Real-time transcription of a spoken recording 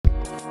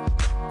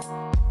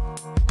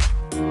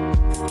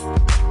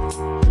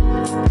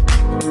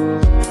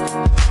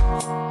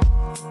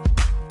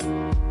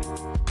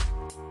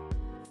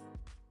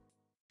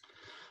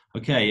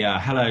Okay,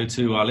 hello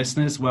to our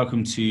listeners.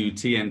 Welcome to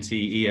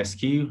TNT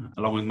ESQ.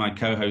 Along with my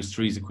co-host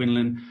Teresa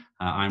Quinlan,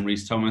 I'm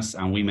Rhys Thomas,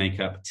 and we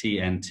make up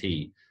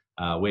TNT.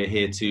 We're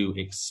here to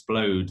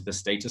explode the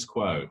status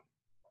quo.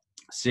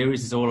 The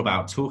series is all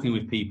about talking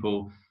with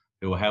people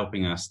who are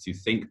helping us to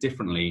think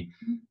differently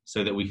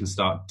so that we can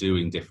start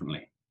doing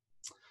differently.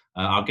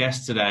 Our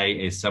guest today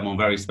is someone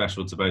very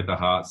special to both our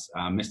hearts,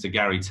 Mr.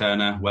 Gary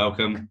Turner.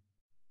 Welcome.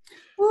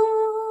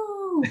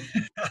 Woo!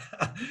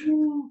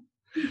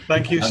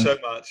 Thank you so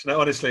much. No,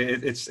 honestly,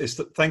 it's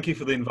thank you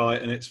for the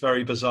invite, and it's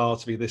very bizarre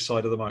to be this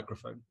side of the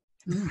microphone.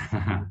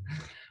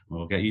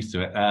 We'll get used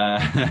to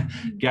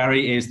it.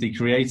 Gary is the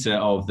creator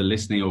of the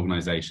Listening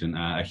Organization,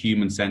 a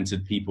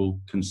human-centered people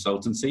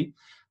consultancy,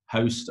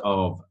 host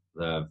of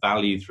the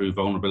Value Through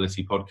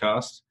Vulnerability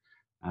podcast.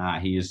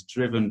 He is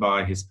driven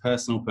by his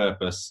personal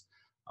purpose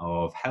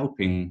of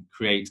helping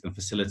create and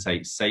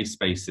facilitate safe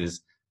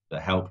spaces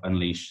that help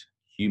unleash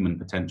human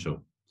potential.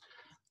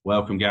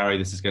 Welcome, Gary.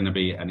 This is going to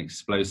be an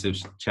explosive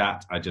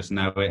chat. I just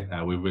know it.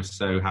 We were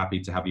so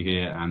happy to have you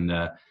here. And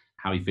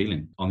how are you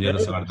feeling on the other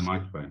side of the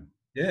microphone?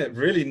 Yeah,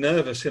 really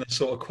nervous in a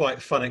sort of quite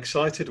fun,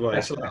 excited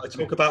way. So I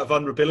talk about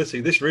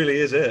vulnerability. This really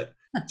is it.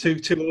 Two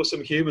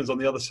awesome humans on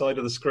the other side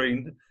of the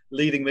screen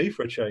leading me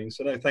for a change.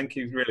 So no, thank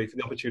you really for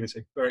the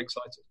opportunity. Very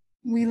excited.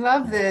 We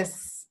love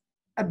this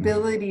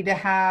ability to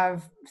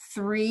have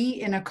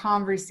three in a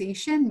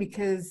conversation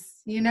because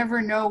you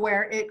never know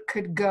where it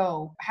could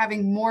go.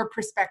 Having more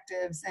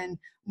perspectives and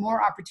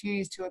more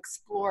opportunities to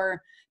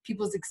explore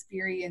people's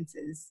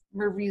experiences.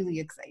 We're really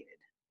excited.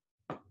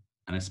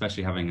 And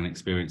especially having an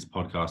experienced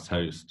podcast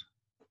host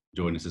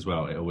join us as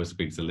well. It always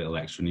brings a little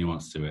extra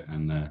nuance to it.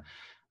 And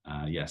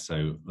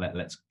so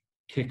let's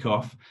kick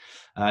off.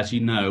 As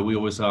you know, we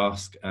always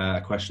ask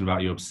a question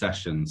about your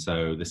obsession.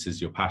 So this is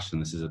your passion.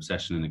 This is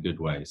obsession in a good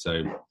way.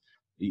 So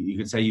you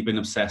could say you've been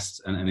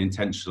obsessed and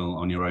intentional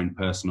on your own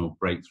personal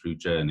breakthrough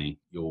journey.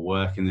 Your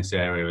work in this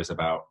area is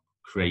about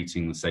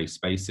creating the safe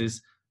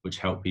spaces which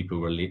help people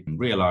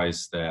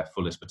realize their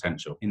fullest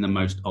potential in the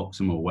most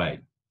optimal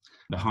way.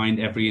 Behind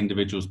every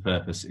individual's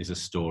purpose is a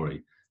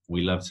story.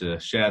 We love to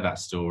share that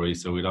story,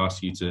 so we'd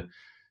ask you to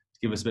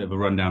give us a bit of a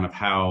rundown of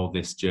how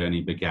this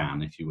journey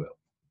began, if you will.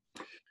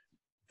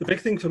 The big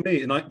thing for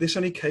me, and this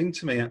only came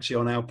to me actually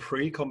on our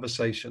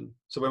pre-conversation.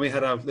 So when we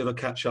had our little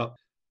catch-up,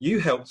 you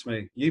helped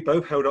me. You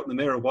both held up the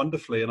mirror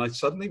wonderfully, and I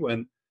suddenly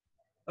went,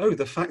 oh,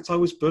 the fact I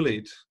was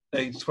bullied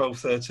age 12,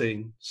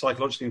 13,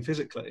 psychologically and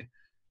physically,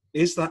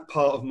 is that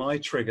part of my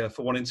trigger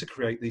for wanting to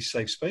create these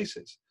safe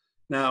spaces?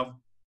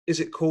 Now, is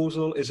it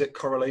causal? Is it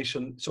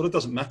correlation? It sort of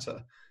doesn't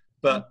matter.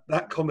 But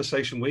that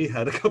conversation we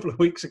had a couple of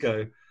weeks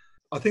ago,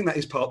 I think that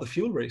is part of the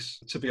fuel,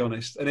 Rhys, to be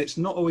honest. And it's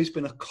not always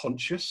been a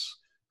conscious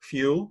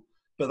fuel,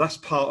 but that's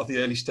part of the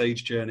early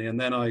stage journey. And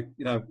then I,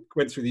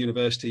 went through the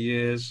university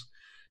years,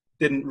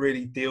 didn't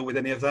really deal with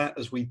any of that,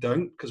 as we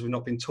don't, because we've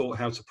not been taught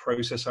how to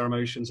process our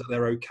emotions, that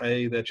they're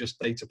okay, they're just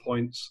data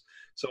points.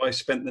 So I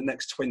spent the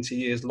next 20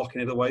 years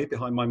locking it away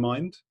behind my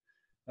mind.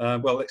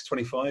 Next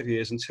 25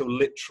 years until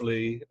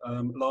literally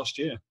last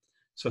year.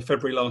 So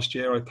February last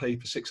year, I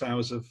paid for 6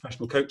 hours of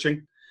professional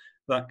coaching.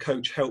 That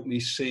coach helped me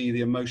see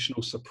the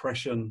emotional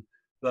suppression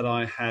that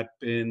I had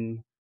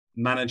been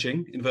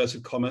managing,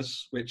 inverted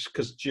commas,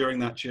 because during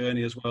that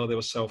journey as well, there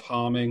was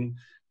self-harming,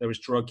 there was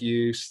drug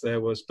use,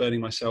 there was burning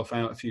myself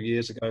out a few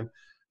years ago.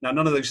 Now,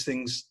 none of those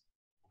things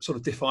sort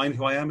of define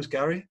who I am as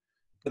Gary,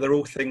 but they're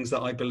all things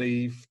that I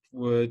believe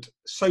would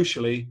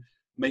socially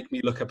make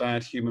me look a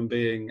bad human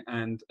being.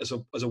 And as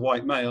a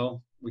white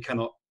male, we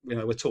cannot,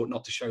 we're taught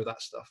not to show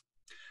that stuff.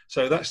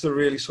 So that's the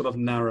really sort of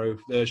narrow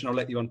version. I'll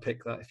let you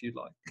unpick that if you'd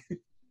like.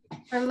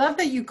 I love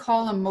that you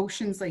call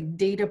emotions like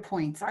data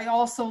points. I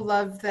also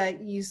love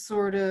that you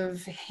sort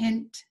of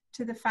hint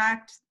to the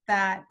fact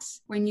that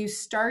when you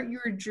start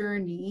your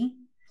journey,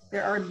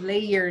 there are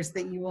layers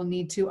that you will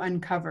need to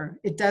uncover.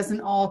 It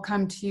doesn't all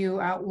come to you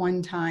at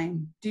one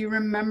time. Do you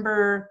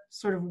remember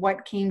sort of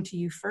what came to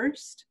you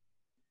first?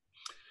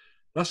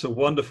 That's a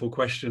wonderful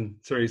question,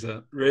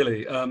 Teresa,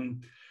 really.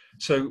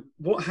 So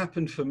what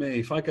happened for me,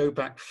 if I go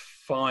back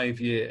 5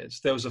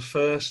 years, there was a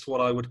first, what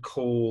I would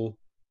call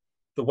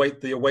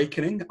the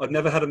awakening. I've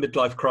never had a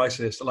midlife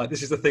crisis.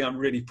 This is the thing I'm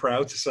really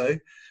proud to say.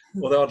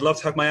 Although I'd love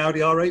to have my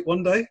Audi R8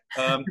 one day.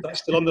 That's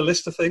still on the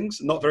list of things.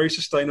 Not very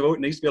sustainable. It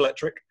needs to be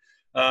electric,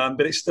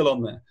 but it's still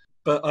on there.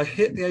 But I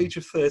hit the age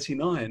of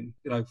 39,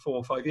 4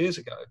 or 5 years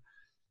ago.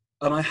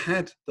 And I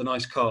had the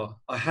nice car.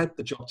 I had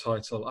the job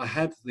title. I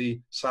had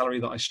the salary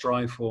that I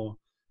strive for.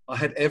 I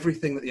had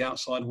everything that the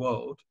outside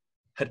world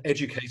had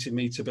educated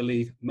me to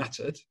believe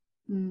mattered.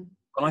 And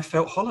I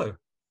felt hollow.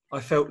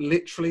 I felt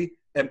literally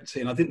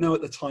empty. And I didn't know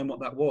at the time what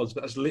that was,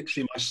 but as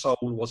literally my soul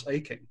was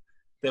aching.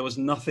 There was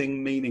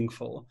nothing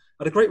meaningful.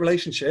 I had a great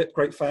relationship,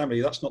 great family.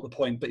 That's not the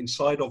point. But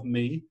inside of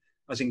me,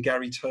 as in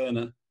Gary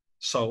Turner,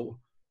 soul,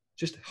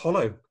 just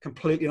hollow,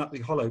 completely and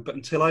utterly hollow. But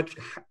until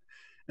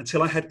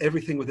I had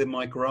everything within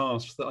my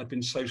grasp that I'd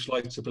been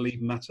socialized to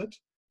believe mattered,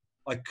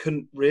 I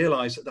couldn't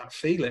realize that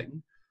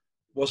feeling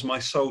was my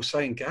soul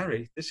saying,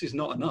 Gary, this is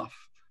not enough.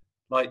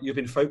 Like you've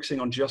been focusing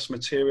on just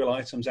material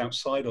items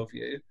outside of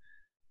you,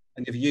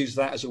 and you've used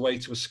that as a way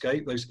to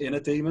escape those inner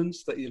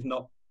demons that you've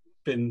not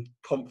been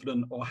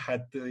confident or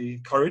had the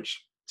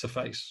courage to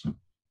face.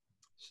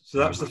 So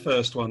that was the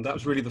first one. That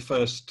was really the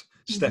first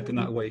step in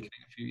that awakening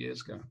a few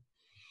years ago.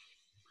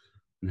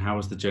 And how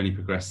has the journey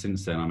progressed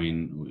since then? I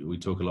mean, we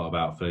talk a lot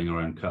about filling our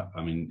own cup.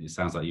 I mean, it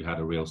sounds like you had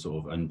a real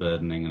sort of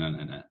unburdening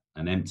and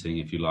an emptying,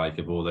 if you like,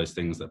 of all those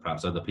things that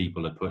perhaps other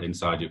people had put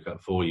inside your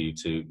cup for you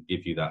to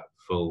give you that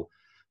full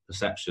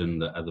perception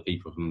that other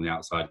people from the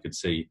outside could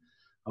see.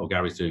 Oh,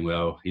 Gary's doing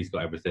well. He's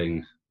got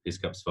everything. His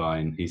cup's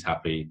fine. He's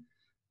happy.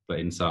 But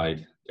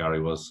inside,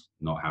 Gary was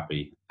not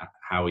happy.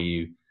 How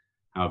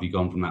have you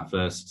gone from that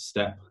first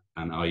step?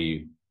 And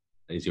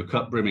is your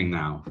cup brimming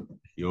now?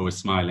 You're always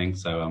smiling,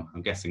 so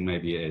I'm guessing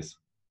maybe it is.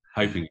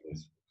 Hoping it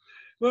is.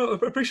 Well,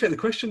 I appreciate the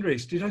question,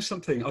 Reece. Do you know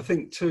something? I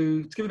think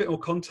to give a bit more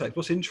context,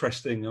 what's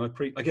interesting, and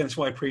again, it's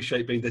why I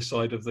appreciate being this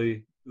side of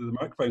the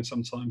microphone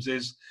sometimes,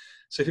 is,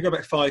 so if you go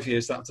back 5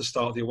 years, that was the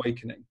start of the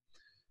awakening.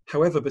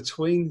 However,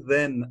 between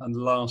then and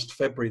last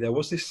February, there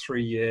was this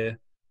 3-year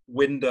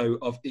window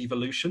of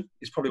evolution,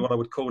 is probably what I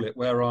would call it,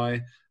 where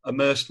I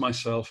immersed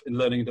myself in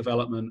learning and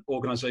development,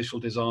 organizational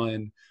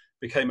design,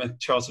 became a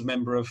chartered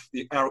member of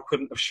our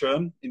equivalent of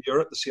SHRM in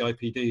Europe, the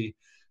CIPD.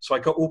 So I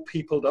got all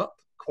peopled up,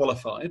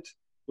 qualified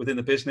within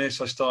the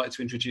business. I started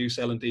to introduce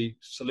L&D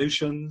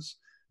solutions,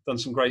 done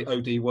some great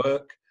OD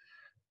work.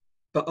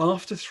 But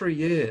after 3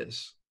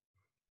 years,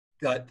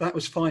 that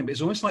was fine. But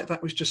it's almost like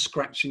that was just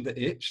scratching the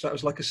itch. That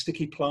was like a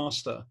sticky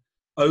plaster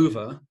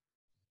over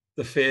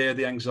the fear,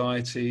 the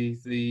anxiety,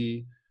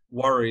 the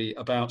worry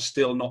about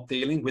still not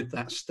dealing with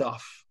that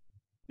stuff.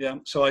 Yeah.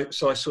 So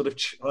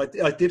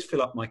I did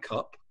fill up my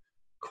cup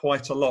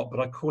quite a lot, but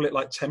I call it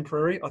like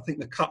temporary. I think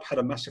the cup had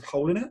a massive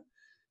hole in it.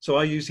 So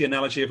I use the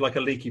analogy of like a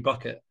leaky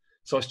bucket.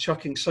 So I was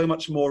chucking so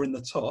much more in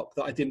the top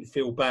that I didn't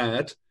feel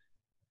bad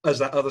as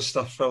that other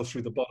stuff fell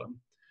through the bottom.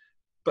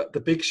 But the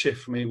big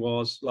shift for me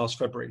was last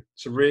February.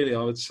 So really,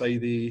 I would say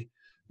the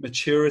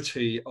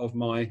maturity of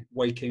my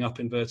waking up,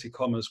 inverted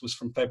commas, was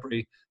from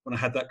February when I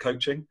had that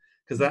coaching,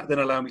 because that then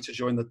allowed me to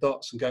join the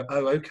dots and go,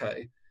 oh,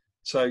 okay.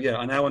 So yeah,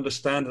 I now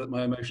understand that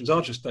my emotions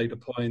are just data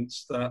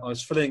points, that I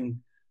was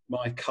filling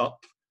my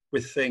cup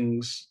with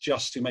things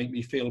just to make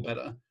me feel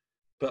better.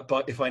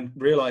 But if I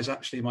realize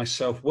actually my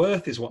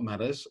self-worth is what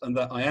matters, and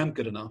that I am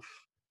good enough,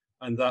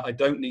 and that I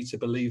don't need to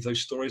believe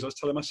those stories I was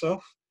telling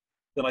myself,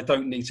 then I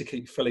don't need to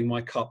keep filling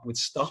my cup with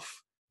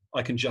stuff.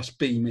 I can just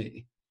be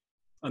me.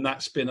 And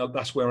that's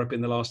where I've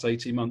been the last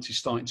 18 months, is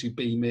starting to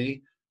be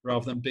me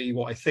rather than be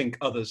what I think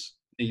others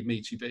need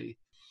me to be.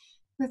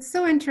 That's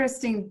so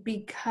interesting,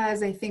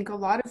 because I think a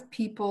lot of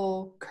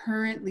people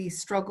currently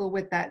struggle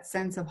with that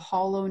sense of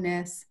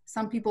hollowness.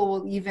 Some people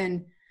will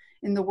even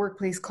in the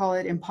workplace call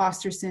it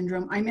imposter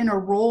syndrome. I'm in a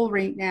role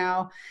right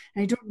now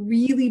and I don't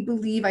really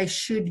believe I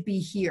should be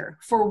here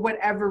for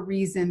whatever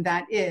reason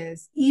that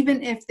is,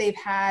 even if they've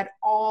had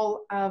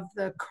all of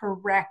the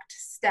correct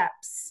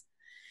steps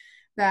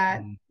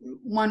that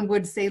one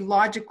would say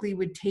logically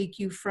would take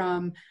you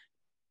from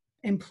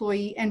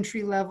employee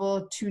entry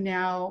level to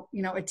now,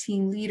 you know, a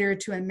team leader,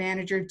 to a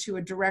manager, to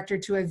a director,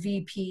 to a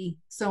VP,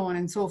 so on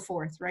and so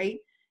forth, right?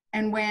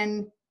 And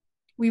when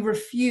we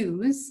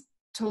refuse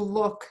to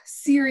look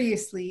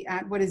seriously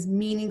at what is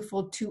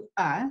meaningful to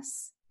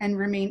us and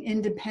remain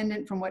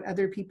independent from what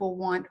other people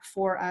want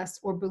for us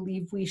or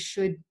believe we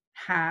should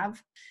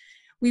have,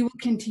 we will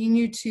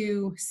continue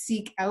to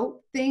seek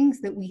out things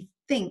that we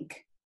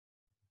think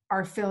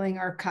are filling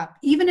our cup,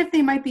 even if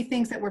they might be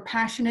things that we're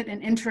passionate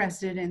and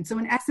interested in. So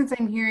in essence,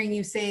 I'm hearing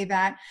you say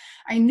that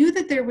I knew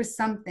that there was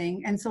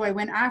something, and so I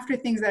went after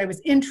things that I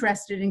was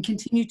interested in,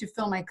 continued to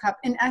fill my cup.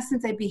 In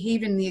essence, I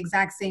behaved in the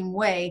exact same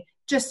way,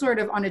 just sort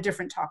of on a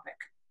different topic,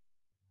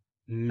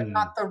 but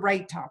not the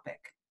right topic.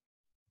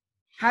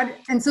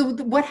 And so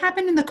what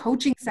happened in the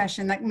coaching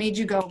session that made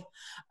you go,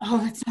 oh,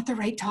 that's not the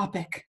right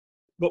topic?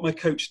 What my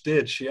coach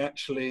did, she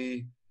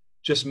actually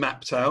just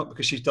mapped out,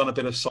 because she's done a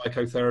bit of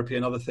psychotherapy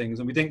and other things,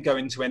 and we didn't go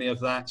into any of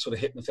that sort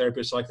of hypnotherapy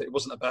or psychotherapy. It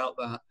wasn't about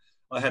that.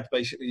 I had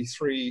basically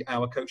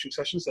 3-hour coaching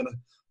sessions.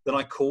 Then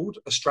I called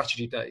a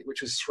strategy day,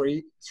 which was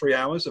three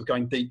hours of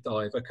going deep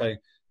dive. Okay,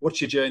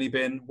 what's your journey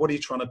been? What are you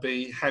trying to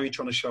be? How are you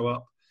trying to show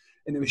up?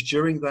 And it was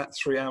during that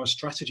 3-hour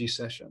strategy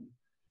session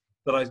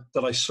that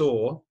I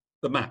saw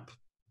the map.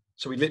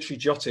 So we literally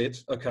jotted,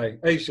 okay,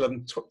 age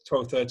 11,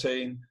 12,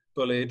 13,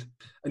 bullied.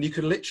 And you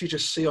could literally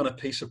just see on a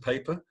piece of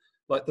paper,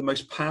 like the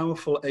most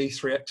powerful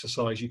A3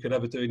 exercise you could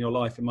ever do in your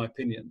life, in my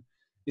opinion,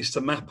 is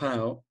to map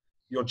out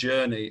your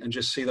journey and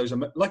just see those,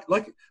 like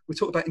we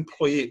talk about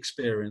employee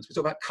experience, we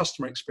talk about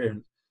customer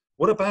experience.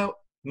 What about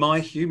my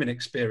human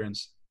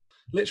experience?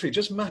 Literally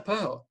just map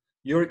out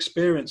your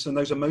experience and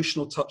those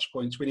emotional touch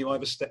points when you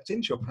either stepped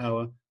into your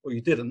power or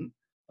you didn't.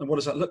 And what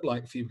does that look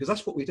like for you? Because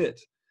that's what we did.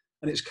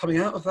 And it's coming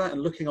out of that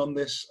and looking on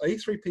this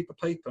A3 piece of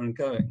paper and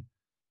going,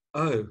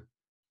 oh,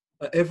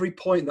 at every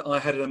point that I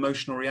had an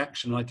emotional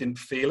reaction and I didn't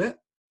feel it,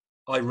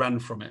 I ran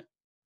from it.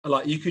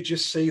 Like, you could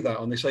just see that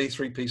on this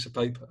A3 piece of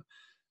paper.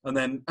 And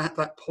then at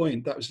that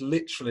point, that was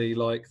literally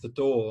like the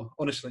door.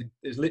 Honestly,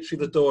 it was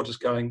literally the door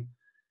just going.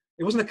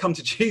 It wasn't a come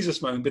to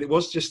Jesus moment, but it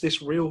was just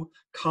this real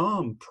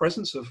calm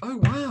presence of, oh,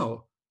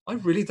 wow, I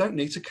really don't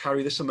need to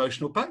carry this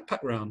emotional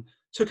backpack around.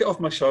 Took it off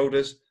my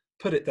shoulders,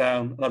 put it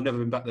down, and I've never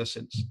been back there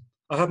since.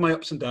 I have my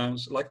ups and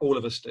downs like all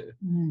of us do.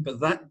 But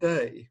that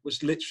day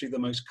was literally the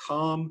most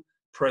calm,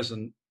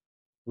 present,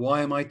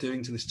 why am I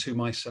doing this to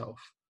myself?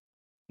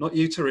 Not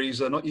you,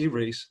 Teresa, not you,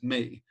 Reese,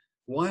 me.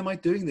 Why am I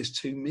doing this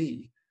to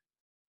me?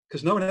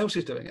 Because no one else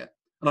is doing it.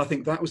 And I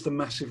think that was the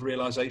massive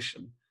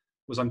realization,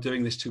 was I'm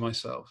doing this to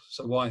myself.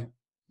 So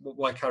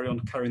why carry on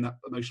carrying that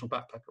emotional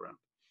backpack around?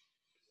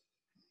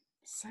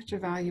 Such a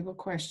valuable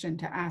question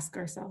to ask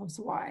ourselves,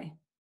 why?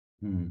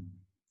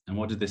 And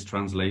what did this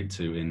translate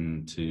to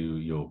into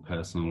your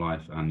personal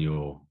life and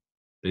your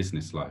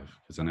business life?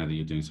 Because I know that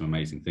you're doing some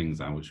amazing things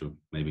now, which we'll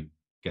maybe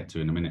get to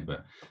in a minute,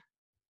 but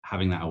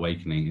having that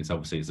awakening is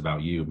obviously, it's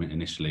about you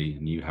initially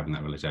and you having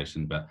that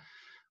realization, but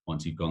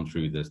once you've gone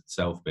through the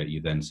self bit,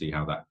 you then see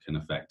how that can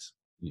affect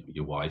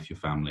your wife, your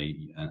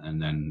family,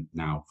 and then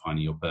now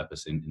finding your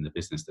purpose in the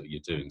business that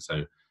you're doing.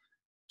 So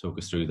talk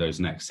us through those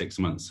next 6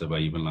 months of where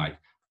you've been like,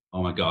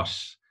 oh my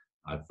gosh,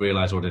 I've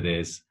realized what it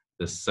is.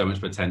 There's so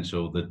much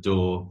potential. The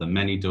door, the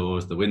many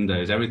doors, the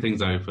windows,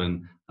 everything's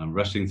open. I'm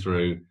rushing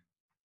through.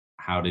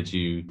 How did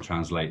you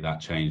translate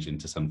that change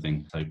into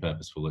something so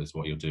purposeful as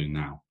what you're doing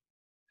now?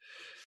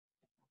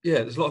 Yeah,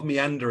 there's a lot of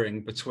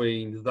meandering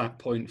between that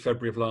point,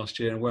 February of last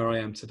year, and where I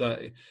am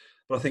today.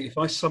 But I think if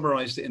I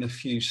summarized it in a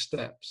few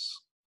steps,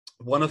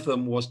 one of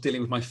them was dealing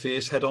with my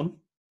fears head on.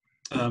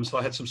 So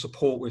I had some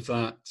support with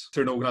that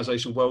through an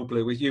organization, World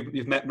Blue.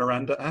 You've met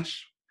Miranda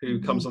Ash, who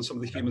comes on some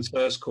of the Humans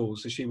First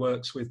calls. So she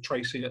works with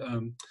Tracy at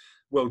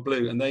World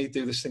Blue, and they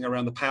do this thing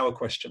around the power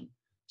question.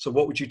 So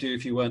what would you do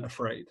if you weren't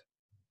afraid?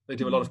 They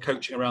do a lot of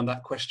coaching around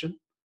that question.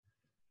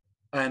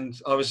 And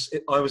I was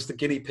the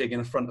guinea pig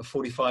in front of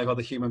 45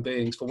 other human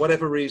beings. For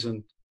whatever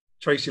reason,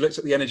 Tracy looked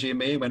at the energy in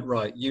me and went,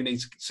 right, you need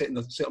to sit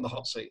on the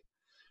hot seat.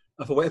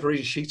 And for whatever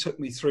reason, she took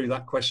me through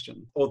that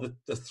question, or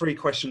the 3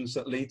 questions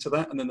that lead to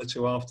that, and then the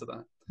 2 after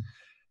that.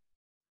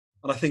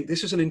 And I think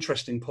this is an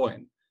interesting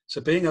point. So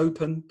being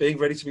open, being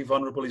ready to be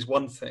vulnerable is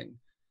one thing,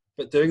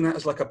 but doing that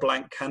as like a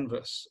blank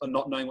canvas and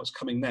not knowing what's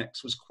coming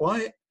next was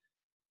quite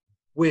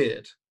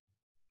weird.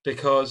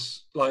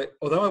 Because, like,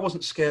 although I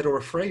wasn't scared or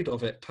afraid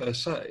of it per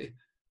se,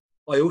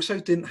 I also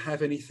didn't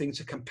have anything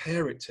to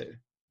compare it to.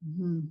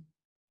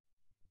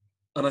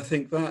 And I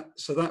think that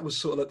was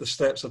sort of like the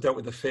steps. I dealt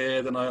with the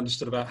fear, then I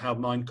understood about how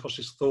mind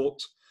conscious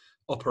thought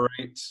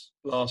operates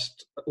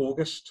last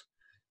August.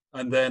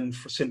 And then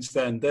since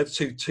then, they're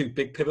two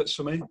big pivots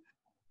for me.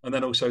 And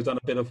then also done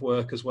a bit of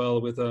work as well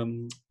with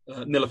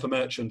Nilofer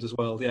Merchant as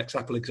well, the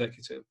ex-Apple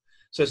executive.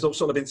 So it's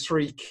sort of been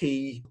 3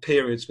 key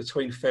periods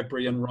between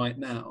February and right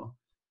now.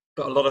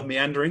 But a lot of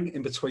meandering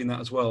in between that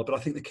as well. But I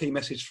think the key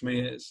message for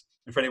me is,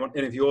 and for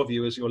any of your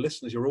viewers, your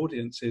listeners, your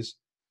audience, is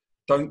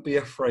don't be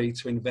afraid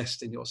to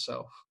invest in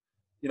yourself.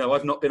 You know,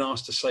 I've not been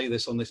asked to say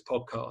this on this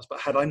podcast, but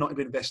had I not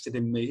invested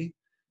in me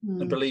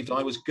and believed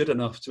I was good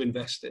enough to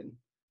invest in,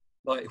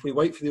 like if we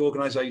wait for the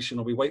organization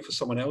or we wait for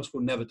someone else,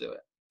 we'll never do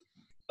it.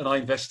 And I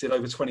invested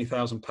over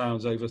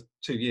 £20,000 over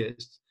 2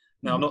 years.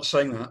 Now, I'm not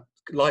saying that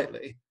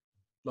lightly.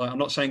 Like, I'm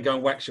not saying go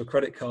and wax your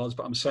credit cards,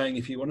 but I'm saying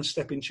if you want to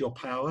step into your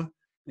power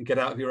and get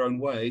out of your own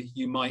way,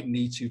 you might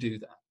need to do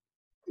that.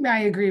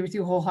 I agree with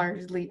you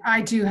wholeheartedly.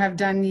 I too have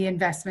done the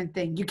investment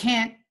thing.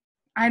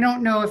 I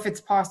don't know if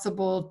it's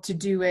possible to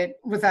do it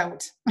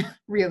without,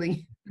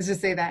 really. Let's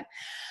just say that.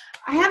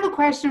 I have a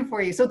question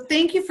for you. So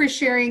thank you for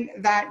sharing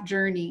that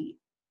journey.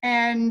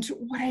 And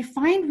what I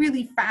find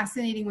really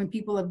fascinating when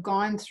people have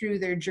gone through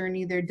their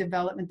journey, their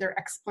development, their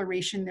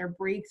exploration, their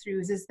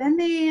breakthroughs, is then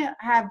they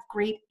have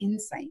great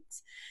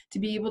insights to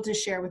be able to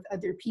share with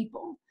other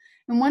people.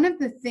 And one of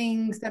the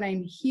things that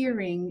I'm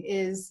hearing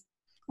is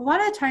a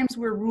lot of times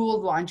we're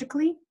ruled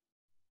logically.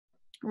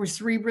 We're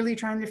cerebrally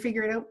trying to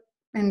figure it out.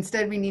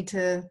 Instead, we need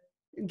to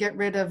get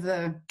rid of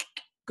the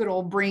good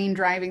old brain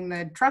driving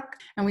the truck.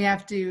 And we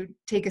have to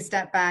take a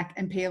step back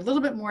and pay a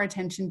little bit more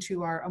attention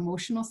to our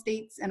emotional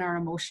states and our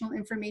emotional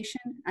information,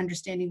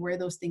 understanding where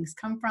those things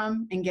come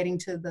from and getting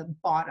to the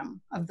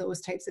bottom of those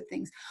types of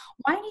things.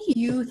 Why do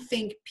you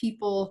think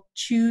people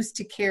choose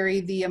to carry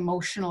the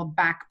emotional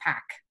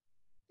backpack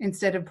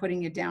instead of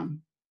putting it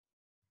down?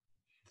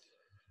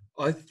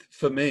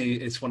 For me,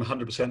 it's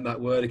 100%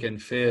 that word again,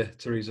 fear,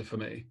 Teresa, for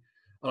me.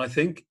 And I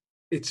think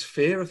it's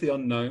fear of the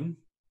unknown.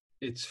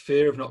 It's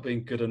fear of not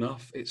being good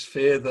enough. It's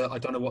fear that I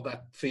don't know what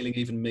that feeling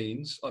even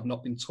means. I've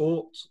not been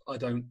taught. I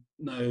don't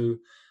know.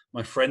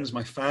 My friends,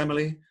 my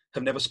family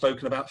have never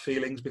spoken about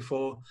feelings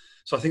before.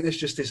 So I think there's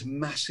just this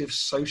massive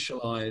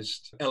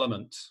socialized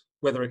element,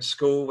 whether it's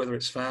school, whether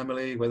it's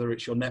family, whether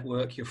it's your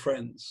network, your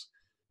friends.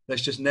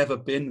 There's just never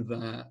been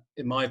that,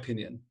 in my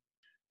opinion.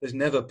 There's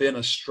never been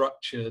a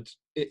structured,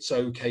 it's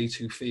okay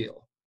to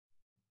feel.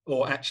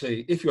 Or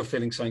actually, if you're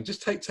feeling something,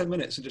 just take 10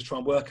 minutes and just try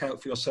and work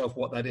out for yourself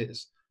what that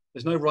is.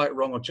 There's no right,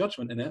 wrong, or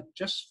judgment in it.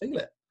 Just feel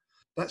it.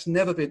 that's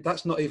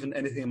not even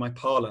anything in my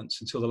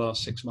parlance until the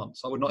last 6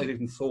 months. I would not have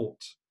even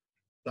thought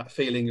that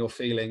feeling you're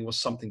feeling was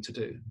something to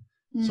do.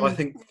 So I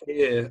think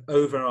fear,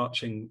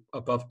 overarching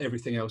above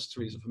everything else,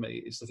 Teresa, for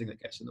me, is the thing that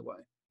gets in the way.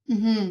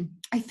 Mm-hmm.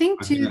 I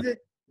think too that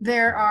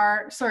there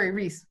are, sorry,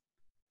 Reese,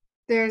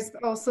 there's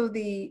also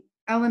the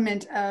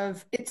element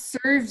of it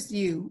serves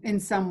you in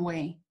some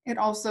way. It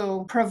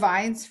also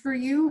provides for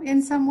you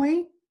in some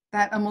way,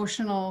 that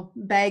emotional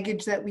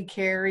baggage that we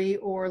carry,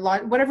 or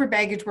whatever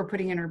baggage we're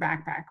putting in our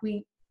backpack.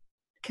 We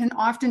can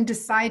often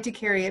decide to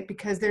carry it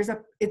because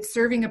it's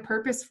serving a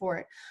purpose for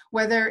it.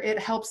 Whether it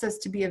helps us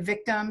to be a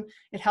victim,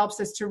 it helps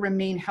us to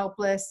remain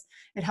helpless,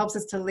 it helps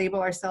us to label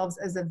ourselves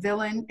as a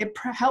villain, it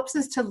helps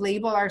us to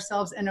label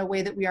ourselves in a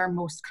way that we are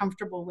most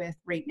comfortable with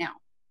right now.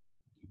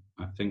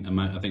 I think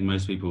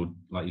most people,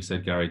 like you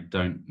said, Gary,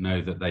 don't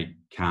know that they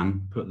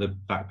can put the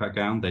backpack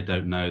down. They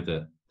don't know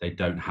that they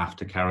don't have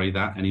to carry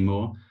that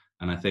anymore.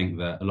 And I think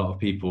that a lot of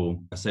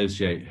people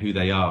associate who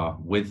they are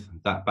with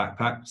that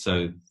backpack.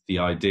 So the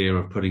idea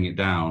of putting it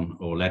down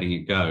or letting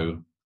it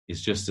go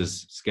is just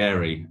as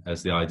scary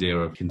as the idea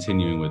of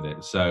continuing with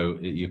it. So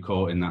you're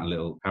caught in that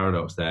little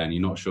paradox there, and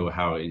you're not sure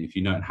how, if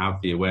you don't have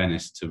the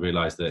awareness to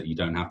realize that you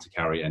don't have to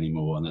carry it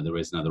anymore and that there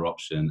is another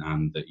option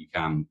and that you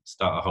can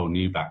start a whole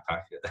new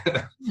backpack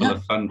full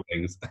of fun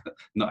things,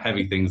 not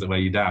heavy things that weigh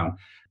you down.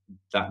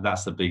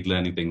 That's the big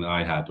learning thing that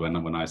I had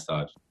when I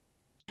started.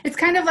 It's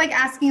kind of like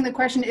asking the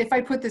question, if I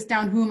put this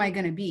down, who am I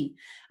going to be?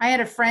 I had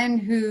a friend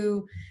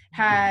who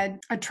had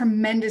a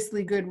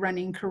tremendously good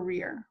running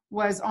career,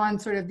 was on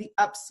sort of the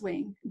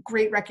upswing,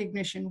 great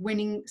recognition,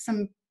 winning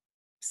some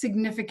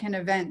significant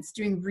events,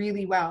 doing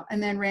really well,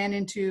 and then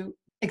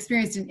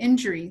experienced an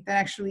injury that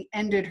actually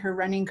ended her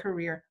running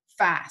career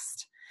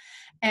fast.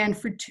 And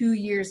for 2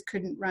 years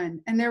couldn't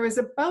run. And there was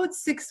about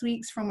 6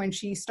 weeks from when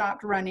she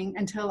stopped running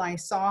until I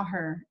saw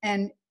her.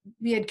 And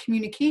we had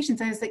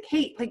communications. I was like,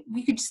 hey,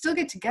 we could still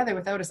get together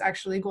without us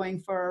actually going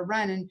for a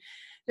run. And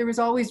there was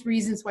always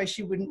reasons why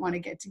she wouldn't want to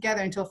get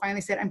together, until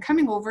finally said, I'm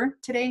coming over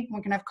today.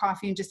 We can have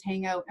coffee and just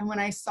hang out. And when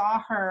I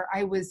saw her,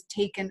 I was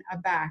taken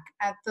aback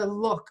at the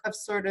look of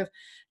sort of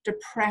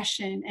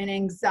depression and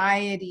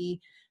anxiety.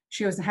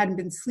 She hadn't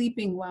been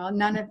sleeping well,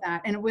 none of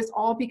that. And it was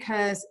all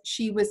because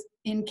she was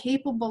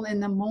incapable in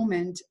the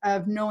moment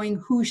of knowing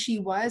who she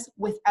was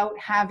without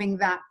having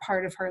that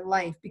part of her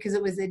life, because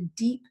it was a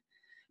deep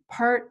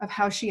part of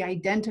how she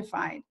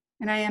identified.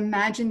 And I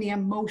imagine the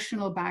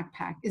emotional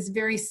backpack is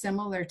very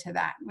similar to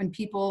that. When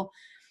people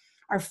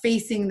are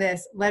facing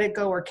this, let it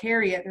go or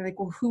carry it, they're like,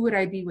 well, who would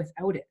I be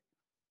without it?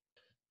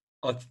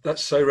 That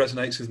so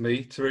resonates with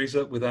me,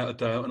 Teresa, without a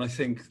doubt. And I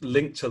think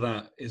linked to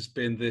that has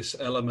been this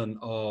element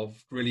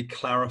of really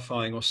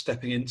clarifying or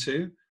stepping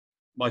into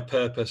my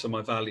purpose and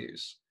my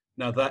values.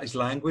 Now, that is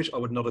language I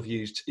would not have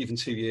used even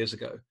 2 years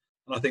ago.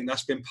 And I think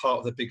that's been part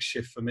of the big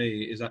shift for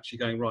me, is actually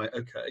going, right,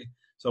 okay.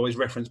 So I always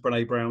reference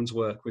Brene Brown's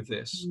work with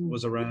this,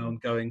 was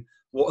around going,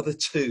 what are the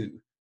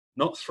 2,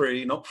 not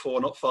 3, not 4,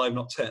 not 5,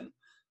 not 10.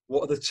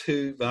 What are the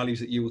 2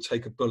 values that you will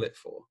take a bullet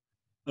for?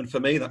 And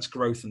for me, that's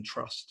growth and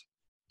trust.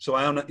 So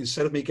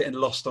instead of me getting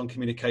lost on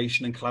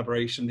communication and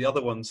collaboration, the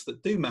other ones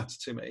that do matter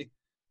to me,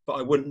 but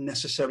I wouldn't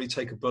necessarily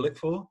take a bullet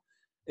for,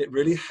 it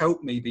really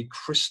helped me be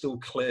crystal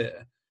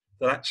clear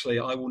that actually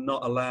I will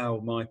not allow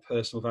my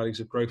personal values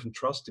of growth and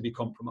trust to be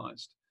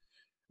compromised.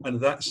 And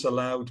that's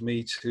allowed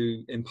me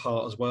to, in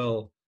part as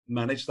well,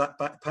 manage that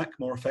backpack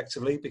more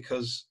effectively,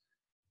 because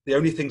the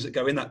only things that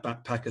go in that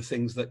backpack are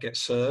things that get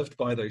served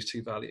by those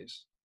 2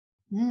 values,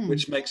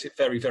 which makes it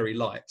very, very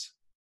light,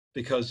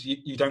 because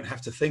you don't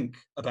have to think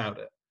about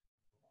it.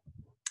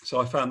 So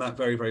I found that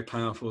very, very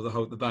powerful.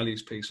 The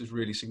values piece was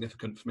really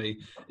significant for me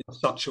in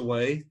such a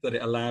way that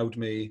it allowed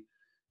me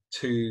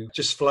to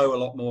just flow a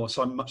lot more.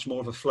 So I'm much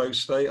more of a flow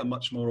state. I'm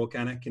much more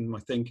organic in my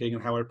thinking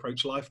and how I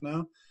approach life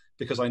now,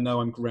 because I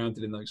know I'm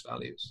grounded in those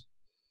values.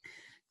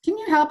 Can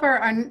you help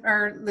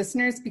our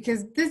listeners?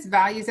 Because this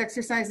values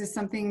exercise is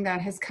something that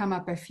has come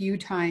up a few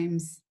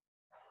times.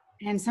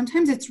 And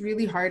sometimes it's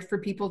really hard for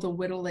people to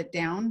whittle it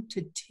down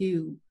to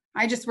 2.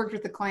 I just worked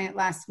with a client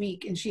last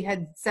week and she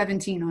had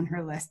 17 on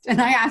her list.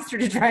 And I asked her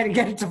to try to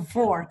get it to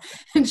 4.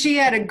 And she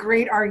had a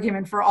great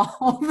argument for all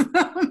of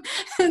them.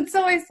 And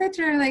so I said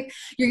to her, like,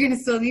 you're going to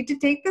still need to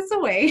take this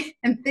away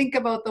and think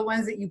about the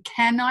ones that you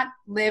cannot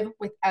live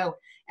without,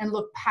 and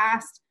look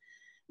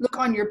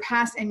on your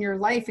past and your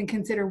life and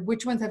consider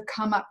which ones have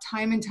come up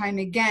time and time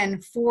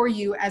again for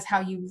you as how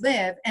you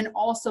live. And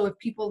also, if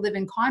people live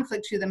in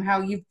conflict to them,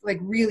 how you've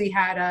really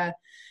had a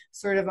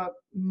sort of a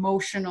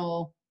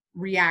emotional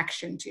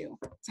reaction to.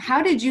 So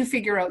how did you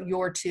figure out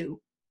your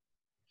 2?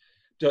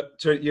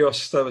 You are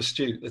so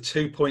astute. The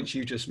 2 points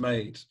you just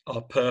made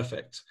are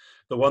perfect.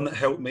 The one that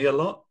helped me a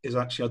lot is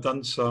actually I've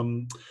done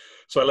some.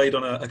 So I laid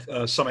on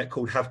a summit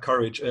called Have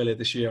Courage earlier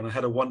this year, and I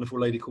had a wonderful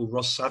lady called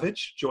Ross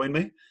Savage join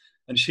me.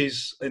 And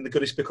she's in the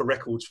Guinness Book of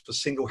Records for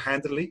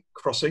single-handedly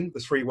crossing the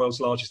 3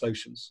 world's largest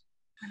oceans.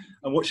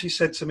 And what she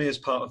said to me as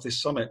part of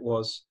this summit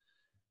was,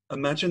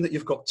 imagine that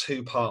you've got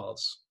 2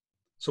 paths.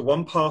 So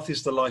one path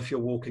is the life you're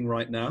walking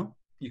right now.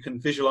 You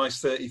can visualize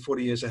 30,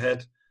 40 years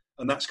ahead,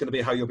 and that's going to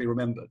be how you'll be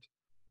remembered.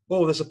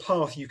 Or there's a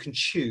path you can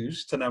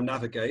choose to now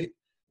navigate.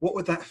 What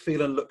would that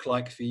feel and look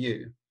like for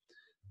you?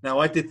 Now,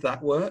 I did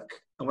that work,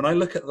 and when I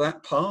look at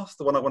that path,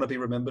 the one I want to be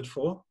remembered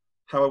for,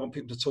 how I want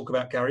people to talk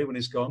about Gary when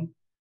he's gone,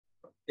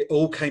 it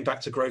all came back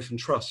to growth and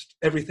trust.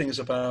 Everything is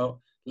about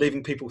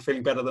leaving people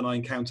feeling better than I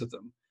encountered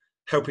them,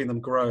 helping them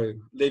grow,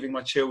 leaving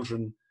my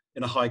children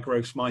in a high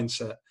growth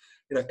mindset.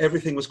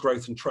 Everything was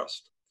growth and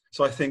trust.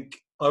 So I think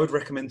I would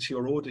recommend to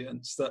your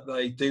audience that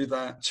they do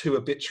that 2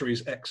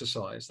 obituaries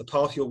exercise. The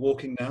path you're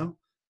walking now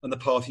and the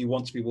path you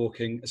want to be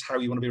walking is how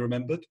you want to be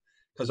remembered.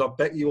 Because I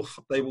bet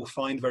they will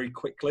find very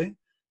quickly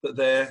that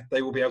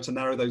they will be able to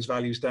narrow those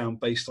values down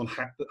based on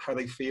how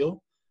they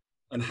feel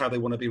and how they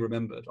want to be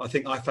remembered. I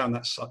think I found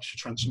that such a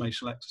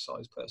transformational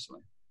exercise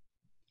personally.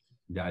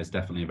 Yeah, it's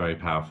definitely very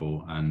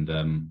powerful. And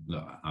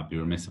look, I'd be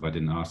remiss if I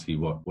didn't ask you,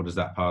 what does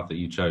that path that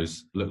you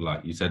chose look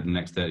like? You said the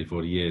next 30,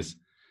 40 years.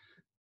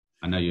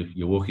 I know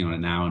you're walking on it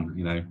now,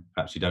 and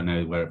perhaps you don't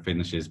know where it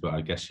finishes, but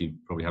I guess you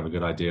probably have a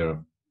good idea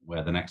of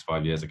where the next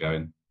 5 years are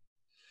going.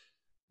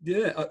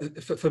 Yeah,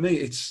 for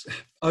me,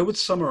 I would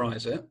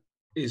summarize it,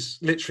 is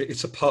literally,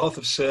 it's a path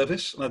of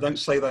service. And I don't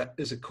say that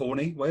as a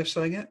corny way of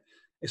saying it.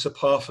 It's a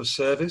path of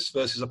service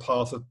versus a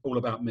path of all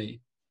about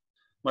me.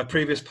 My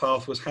previous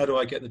path was, how do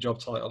I get the job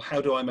title?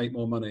 How do I make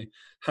more money?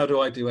 How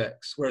do I do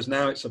X? Whereas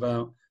now it's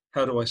about,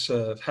 how do I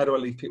serve? How do I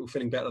leave people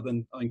feeling better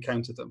than I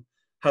encountered them?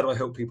 How do I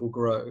help people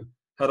grow?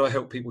 How do I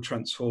help people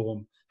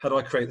transform? How do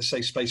I create the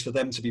safe space for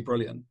them to be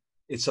brilliant?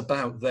 It's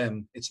about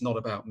them. It's not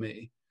about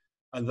me.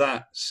 And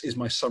that is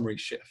my summary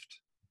shift.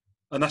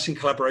 And that's in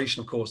collaboration,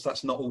 of course.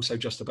 That's not also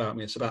just about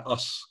me. It's about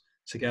us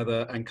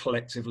together and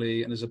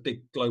collectively, and as a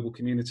big global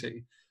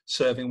community,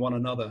 serving one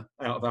another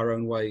out of our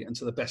own way and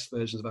to the best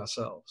versions of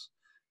ourselves.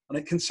 And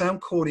it can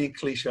sound corny and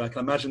cliche. I can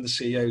imagine the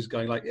CEOs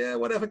going like, yeah,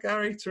 whatever,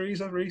 Gary,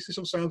 Teresa, Reese, this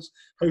all sounds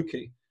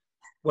hokey.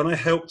 When I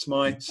helped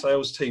my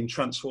sales team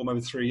transform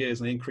over 3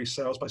 years and they increased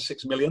sales by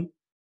 6 million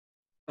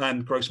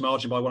and gross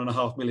margin by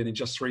 1.5 million in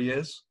just 3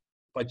 years,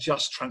 by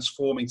just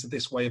transforming to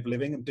this way of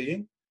living and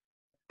being,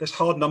 there's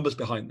hard numbers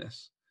behind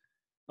this.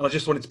 And I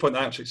just wanted to point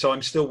that out to you. So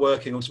I'm still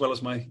working, as well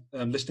as my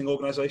listing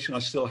organization. I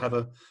still have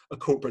a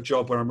corporate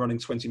job where I'm running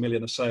 20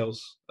 million of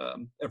sales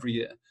every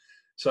year.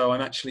 So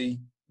I'm actually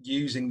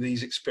using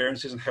these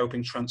experiences and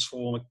helping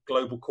transform a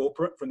global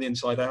corporate from the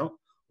inside out,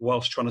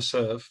 whilst trying to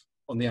serve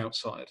on the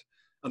outside.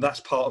 And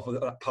that's part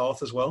of that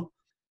path as well.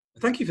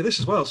 Thank you for this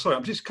as well. Sorry,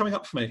 I'm just coming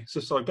up for me.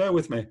 So sorry, bear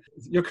with me.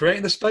 You're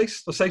creating the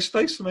space, the safe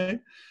space for me.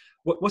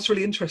 What's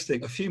really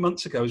interesting, a few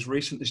months ago, as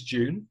recent as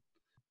June,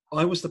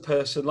 I was the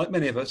person, like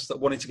many of us, that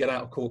wanted to get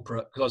out of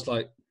corporate, because I was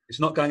like, it's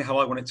not going how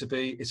I want it to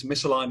be. It's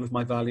misaligned with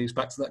my values,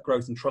 back to that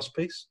growth and trust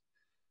piece.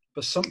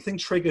 But something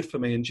triggered for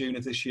me in June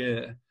of this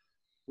year,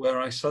 where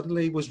I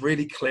suddenly was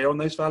really clear on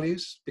those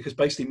values, because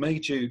basically May,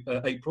 June,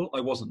 April, I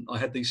wasn't. I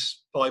had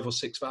these 5 or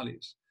 6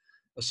 values.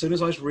 As soon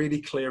as I was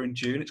really clear in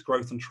June, it's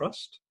growth and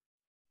trust.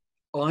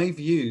 I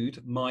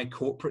viewed my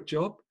corporate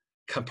job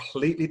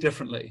completely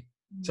differently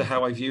to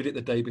how I viewed it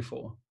the day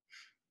before.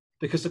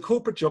 Because the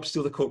corporate job's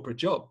still the corporate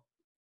job.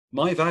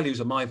 My values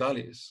are my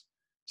values.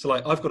 So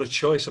like, I've got a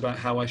choice about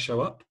how I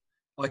show up.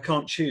 I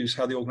can't choose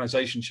how the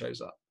organization shows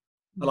up.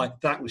 And like,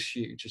 that was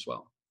huge as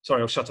well.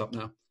 Sorry, I'll shut up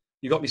now.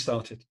 You got me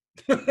started.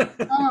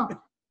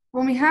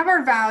 When we have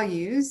our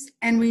values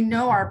and we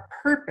know our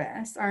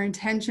purpose, our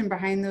intention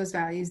behind those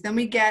values, then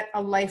we get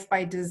a life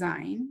by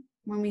design.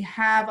 When we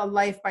have a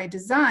life by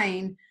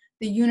design,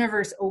 the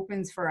universe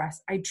opens for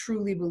us. I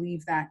truly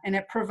believe that. And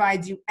it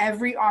provides you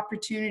every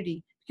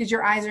opportunity, because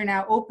your eyes are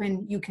now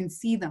open, you can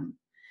see them.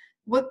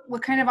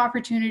 What kind of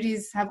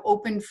opportunities have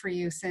opened for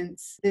you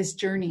since this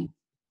journey?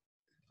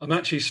 I'm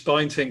actually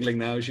spine tingling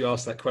now as you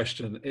ask that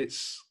question.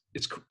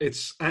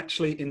 It's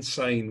actually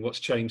insane what's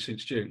changed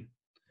since June.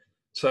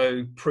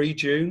 So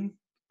pre-June,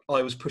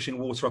 I was pushing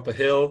water up a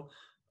hill,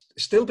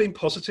 still being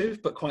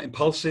positive, but quite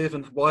impulsive.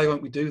 And why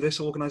won't we do this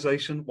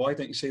organization? Why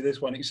don't you see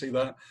this? Why don't you see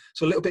that?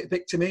 So a little bit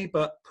victim-y,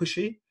 but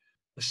pushy.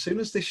 As soon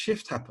as this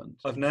shift happened,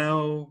 we're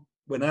now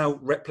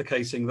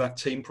replicating that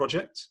team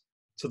project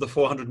to the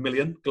 400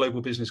 million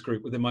global business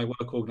group within my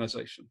work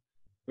organization.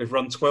 We've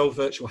run 12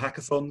 virtual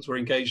hackathons. We're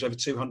engaged over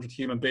 200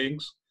 human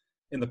beings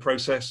in the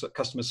process, at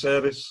customer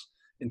service,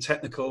 in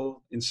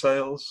technical, in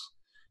sales.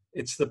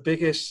 It's the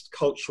biggest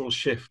cultural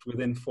shift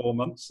within 4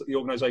 months that the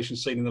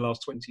organization's seen in the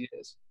last 20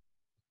 years.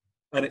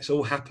 And it's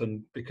all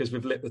happened because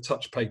we've lit the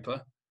touch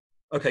paper.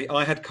 Okay,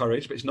 I had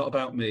courage, but it's not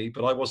about me.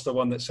 But I was the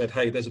one that said,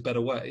 hey, there's a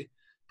better way.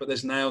 But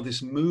there's now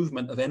this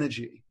movement of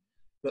energy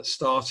that's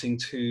starting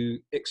to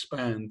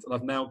expand. And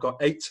I've now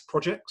got 8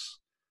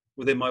 projects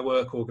within my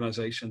work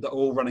organization that are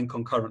all running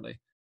concurrently.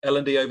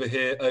 L&D over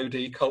here,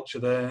 OD, culture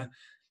there,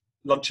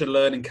 lunch and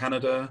learn in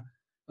Canada.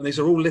 And these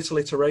are all little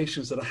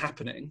iterations that are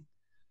happening.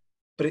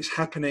 But it's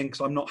happening because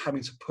I'm not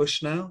having to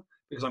push now,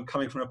 because I'm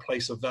coming from a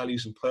place of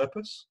values and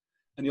purpose.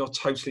 And you're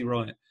totally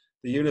right.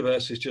 The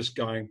universe is just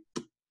going,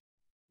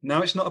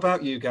 now it's not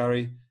about you,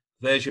 Gary.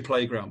 There's your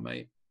playground,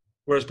 mate.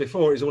 Whereas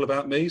before, it's all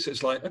about me. So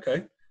it's like,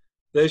 okay,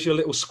 there's your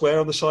little square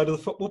on the side of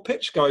the football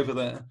pitch. Go over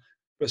there.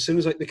 But as soon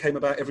as it became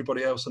about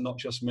everybody else and not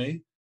just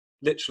me,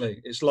 literally,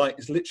 it's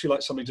literally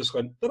like somebody just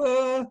went,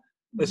 ta-da!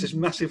 There's this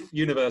massive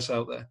universe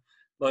out there.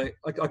 Like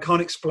I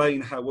can't explain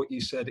how what you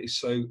said is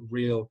so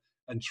real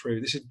and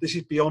true. This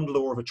is beyond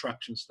law of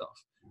attraction stuff.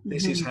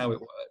 This is how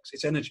it works.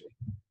 It's energy.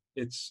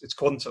 It's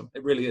quantum.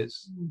 It really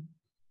is.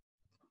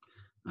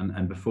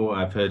 And before,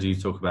 I've heard you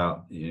talk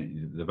about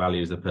the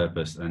values, the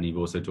purpose, and you've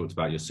also talked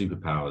about your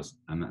superpowers,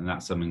 and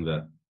that's something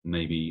that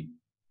maybe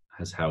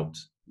has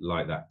helped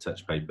light that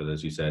touch paper,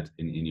 as you said,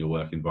 in your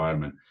work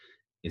environment.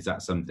 Is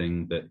that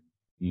something that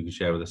you can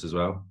share with us as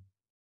well?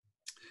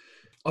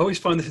 I always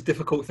find this a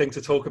difficult thing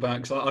to talk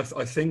about because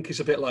I think it's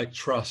a bit like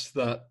trust,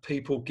 that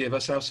people give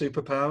us our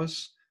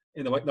superpowers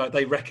in the way like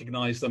they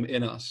recognize them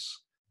in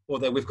us, or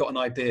that we've got an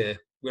idea,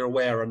 we're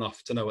aware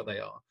enough to know what they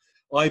are.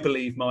 I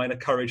believe mine are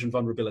courage and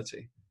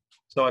vulnerability.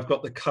 So I've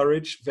got the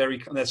courage,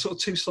 and they're sort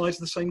of two sides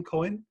of the same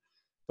coin,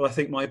 but I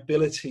think my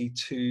ability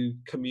to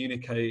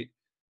communicate,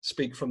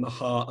 speak from the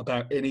heart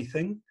about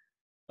anything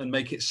and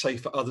make it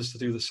safe for others to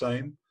do the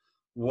same,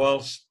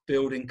 whilst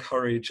building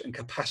courage and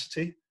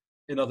capacity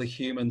in other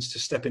humans to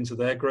step into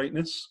their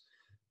greatness.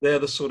 They're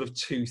the sort of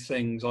two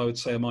things I would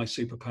say are my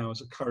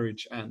superpowers, are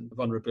courage and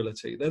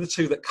vulnerability. They're the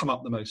two that come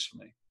up the most for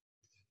me.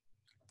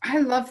 I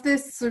love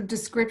this sort of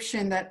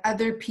description that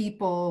other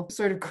people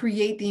sort of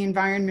create the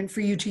environment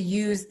for you to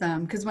use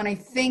them. Because when I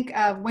think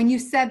of, when you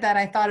said that,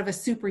 I thought of a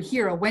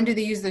superhero. When do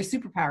they use their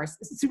superpowers?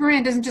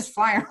 Superman doesn't just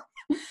fly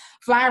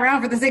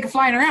around for the sake of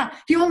flying around.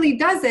 He only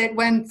does it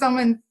when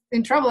someone's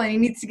in trouble and he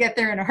needs to get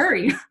there in a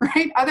hurry,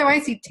 right?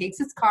 Otherwise, he takes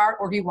his car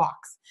or he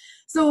walks.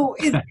 So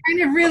it's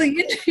kind of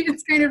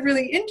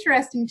really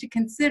interesting to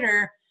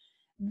consider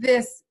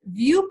this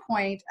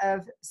viewpoint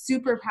of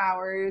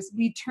superpowers.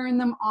 We turn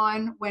them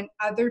on when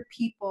other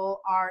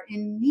people are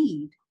in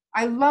need.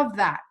 I love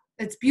that.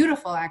 It's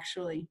beautiful,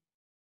 actually.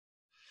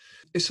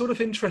 It's sort of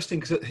interesting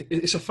because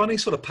it's a funny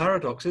sort of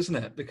paradox, isn't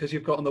it? Because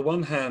you've got, on the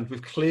one hand,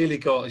 we've clearly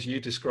got, as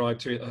you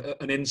described,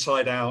 an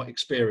inside-out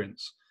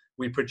experience.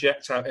 We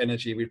project our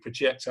energy, we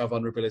project our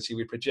vulnerability,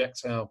 we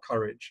project our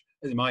courage,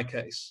 in my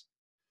case.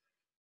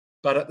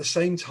 But at the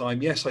same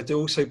time, yes, I do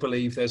also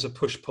believe there's a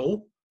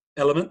push-pull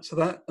element to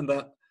that, and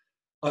that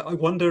I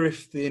wonder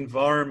if the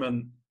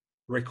environment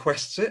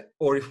requests it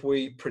or if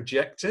we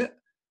project it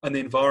and the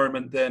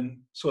environment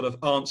then sort of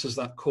answers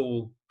that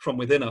call from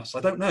within us.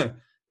 I don't know.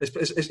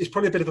 It's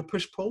probably a bit of a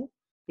push-pull,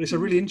 but it's a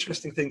really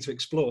interesting thing to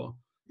explore.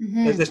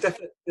 There's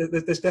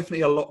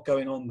definitely a lot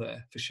going on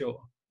there, for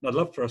sure. And I'd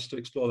love for us to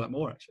explore that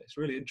more, actually. It's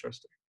really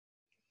interesting.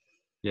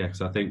 Yeah,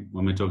 because I think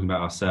when we're talking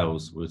about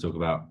ourselves, we're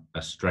talking about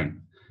a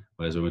strength.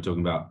 Whereas when we're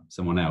talking about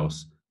someone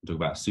else, we talk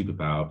about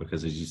superpower,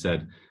 because as you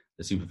said,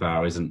 the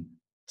superpower isn't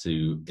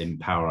to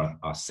empower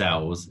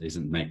ourselves,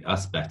 isn't make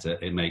us better,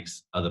 it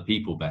makes other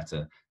people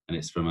better. And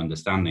it's from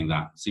understanding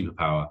that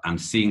superpower and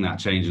seeing that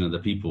change in other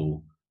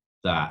people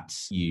that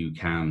you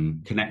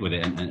can connect with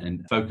it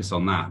and focus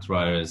on that.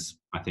 Whereas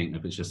I think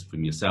if it's just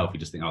from yourself, you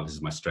just think, oh, this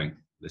is my strength,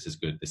 this is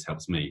good, this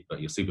helps me. But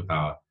your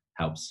superpower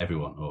helps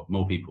everyone or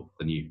more people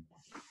than you.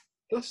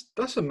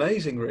 That's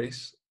amazing,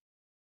 Reese.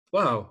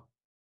 Wow.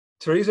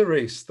 Teresa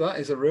Reese, that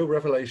is a real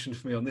revelation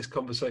for me on this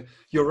conversation.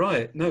 You're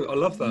right. No, I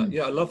love that.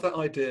 Yeah, I love that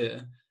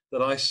idea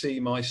that I see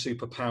my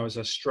superpowers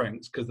as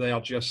strengths because they are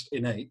just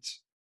innate,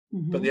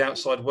 but the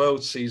outside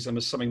world sees them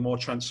as something more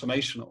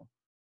transformational,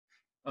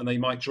 and they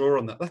might draw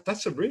on that.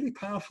 That's a really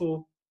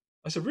powerful,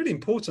 that's a really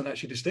important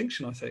actually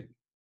distinction, I think.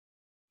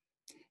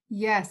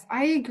 Yes,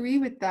 I agree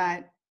with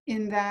that,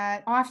 in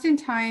that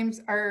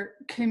oftentimes our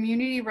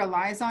community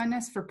relies on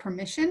us for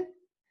permission.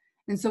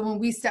 And so when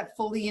we step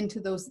fully into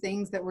those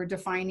things that we're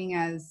defining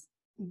as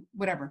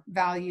whatever,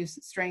 values,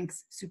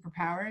 strengths,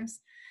 superpowers,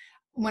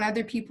 when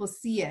other people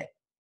see it,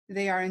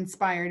 they are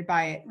inspired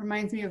by it.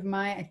 Reminds me of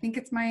I think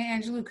it's Maya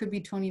Angelou, could be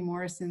Toni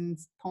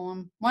Morrison's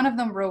poem. One of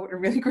them wrote a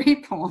really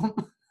great poem.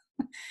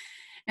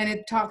 And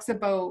it talks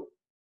about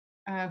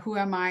who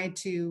am I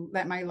to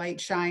let my light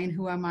shine?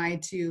 Who am I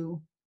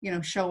to,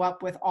 show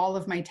up with all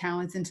of my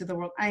talents into the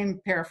world?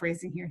 I'm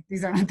paraphrasing here.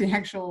 These are not the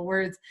actual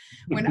words.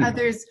 When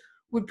others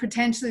would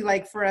potentially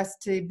like for us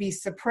to be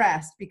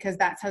suppressed because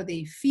that's how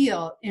they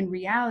feel, in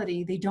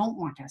reality, they don't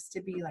want us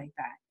to be like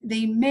that.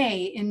 They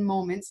may, in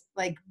moments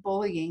like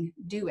bullying,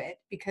 do it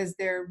because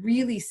they're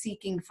really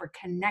seeking for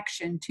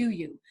connection to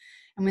you.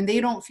 And when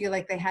they don't feel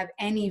like they have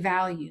any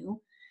value,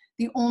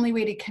 the only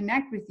way to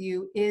connect with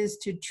you is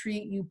to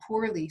treat you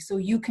poorly so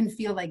you can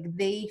feel like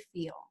they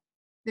feel.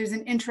 There's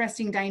an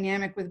interesting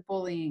dynamic with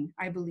bullying,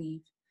 I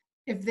believe.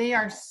 If they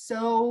are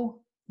so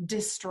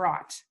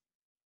distraught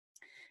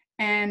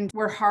and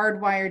we're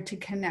hardwired to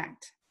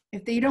connect,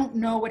 if they don't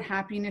know what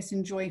happiness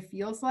and joy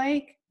feels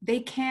like,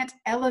 they can't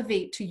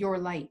elevate to your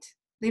light.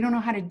 They don't know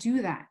how to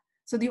do that.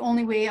 So the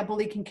only way a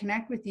bully can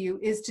connect with you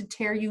is to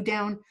tear you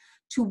down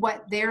to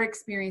what they're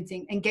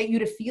experiencing and get you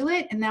to feel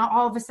it. And now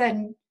all of a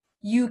sudden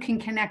you can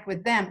connect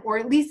with them, or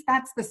at least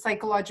that's the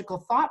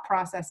psychological thought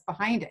process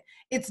behind it.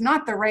 It's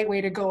not the right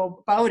way to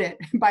go about it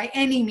by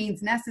any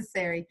means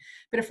necessary.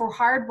 But if we're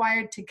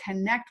hardwired to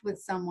connect with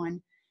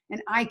someone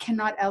and I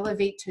cannot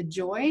elevate to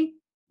joy,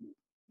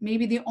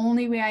 maybe the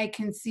only way I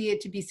can see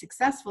it to be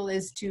successful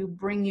is to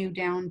bring you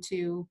down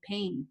to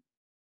pain.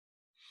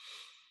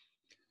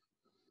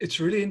 It's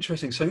really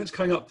interesting. Something that's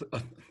coming up,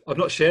 I've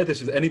not shared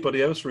this with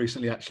anybody else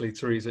recently, actually,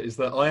 Teresa, is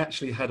that I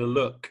actually had a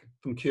look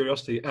from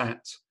curiosity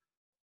at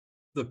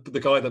the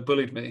guy that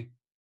bullied me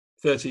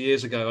 30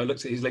 years ago. I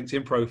looked at his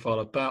LinkedIn profile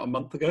about a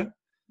month ago,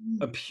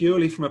 and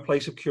purely from a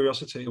place of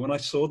curiosity. When I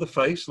saw the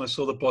face and I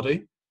saw the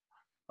body,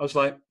 I was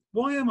like,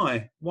 why am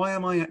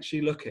I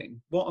actually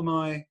looking? What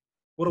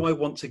do I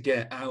want to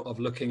get out of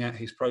looking at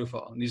his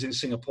profile? And he's in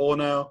Singapore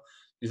now.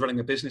 He's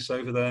running a business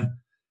over there.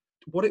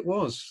 What it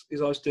was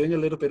is I was doing a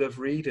little bit of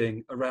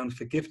reading around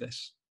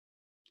forgiveness.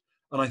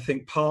 And I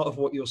think part of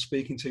what you're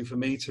speaking to for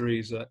me,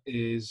 Teresa,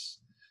 is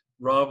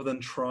rather than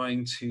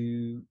trying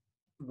to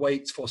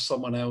wait for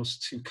someone else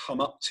to come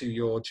up to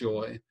your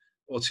joy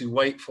or to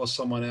wait for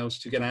someone else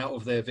to get out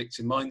of their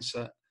victim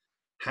mindset,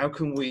 how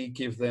can we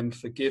give them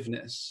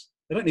forgiveness?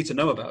 They don't need to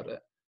know about it,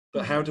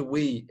 but how do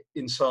we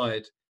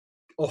inside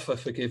offer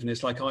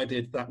forgiveness like I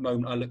did that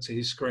moment I looked at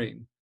his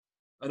screen?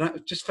 And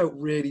that just felt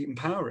really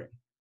empowering.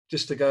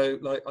 Just to go,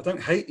 like, I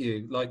don't hate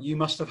you. Like, you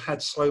must have had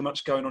so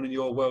much going on in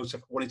your world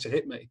to wanting to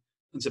hit me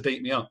and to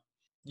beat me up.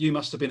 You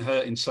must have been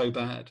hurting so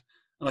bad.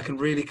 And I can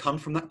really come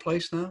from that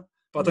place now.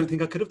 But I don't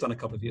think I could have done a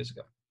couple of years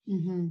ago.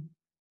 Mm-hmm.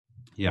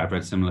 Yeah, I've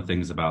read similar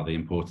things about the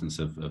importance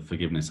of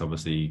forgiveness.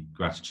 Obviously,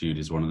 gratitude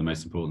is one of the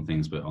most important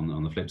things. But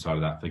on the flip side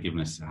of that,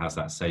 forgiveness has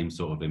that same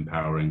sort of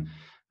empowering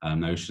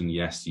notion.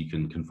 Yes, you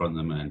can confront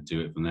them and do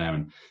it from there.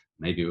 And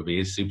maybe it would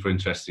be super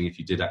interesting if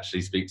you did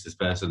actually speak to this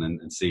person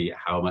and see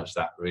how much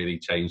that really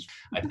changed.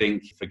 I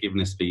think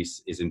forgiveness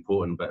piece is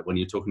important, but when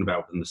you're talking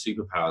about the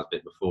superpowers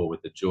bit before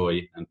with the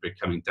joy and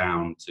coming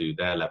down to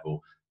their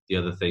level, the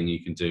other thing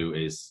you can do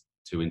is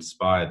to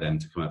inspire them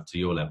to come up to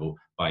your level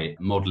by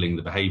modeling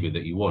the behavior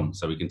that you want.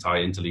 So we can tie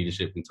it into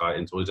leadership, we can tie it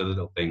into all these other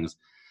little things.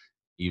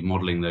 You're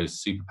modeling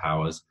those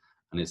superpowers,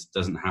 and it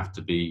doesn't have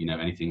to be,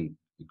 anything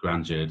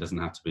grandeur. It doesn't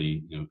have to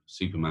be,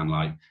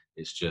 Superman-like.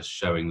 It's just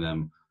showing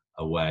them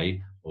a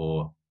way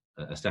or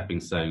a stepping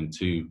stone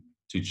to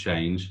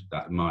change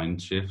that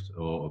mind shift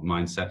or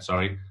mindset.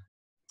 Sorry.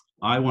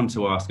 I want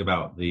to ask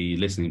about the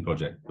listening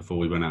project before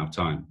we run out of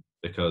time,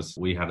 because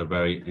we had a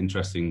very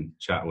interesting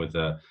chat with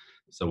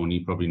someone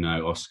you probably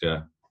know,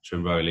 Oscar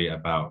Trimroli,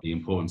 about the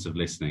importance of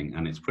listening,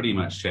 and it's pretty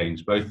much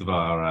changed both of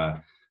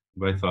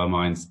our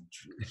minds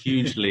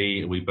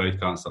hugely. We both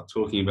can't stop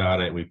talking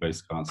about it. We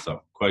both can't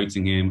stop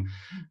quoting him,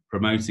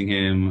 promoting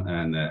him,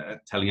 and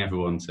telling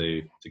everyone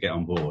to get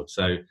on board.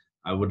 So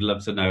I would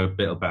love to know a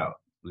bit about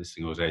what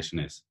listening organization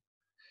is.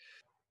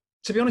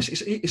 To be honest,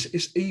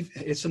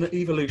 it's an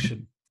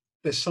evolution.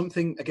 There's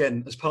something,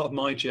 again, as part of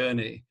my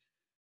journey,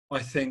 I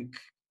think,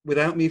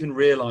 without me even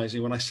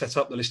realizing when I set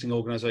up the listening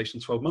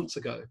organization 12 months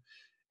ago,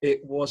 it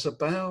was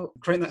about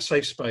creating that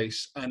safe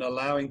space and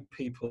allowing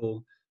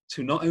people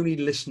to not only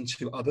listen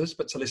to others,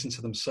 but to listen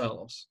to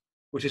themselves,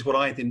 which is what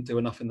I didn't do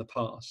enough in the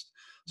past.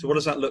 So what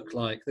does that look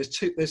like?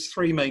 There's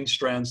three main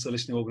strands to the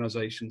listening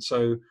organization.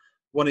 So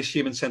one is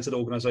human-centered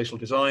organizational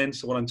design.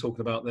 So what I'm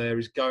talking about there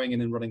is going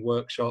in and running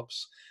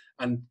workshops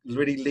and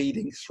really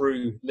leading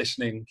through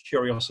listening,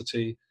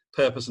 curiosity,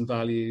 purpose and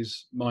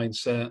values,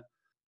 mindset.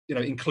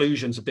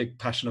 Inclusion's a big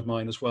passion of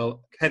mine as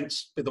well.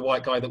 Hence, with the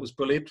white guy that was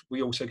bullied,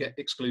 we also get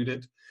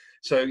excluded.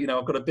 So,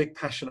 I've got a big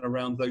passion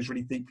around those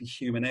really deeply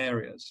human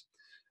areas.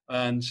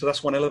 And so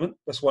that's one element.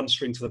 That's one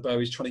string to the bow,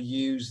 is trying to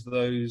use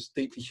those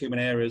deeply human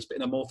areas, but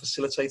in a more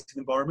facilitated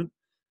environment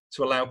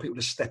to allow people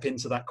to step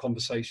into that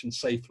conversation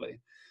safely.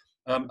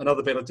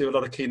 Another bit, I do a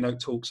lot of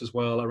keynote talks as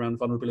well around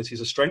vulnerability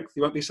as a strength.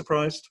 You won't be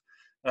surprised.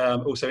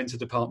 Also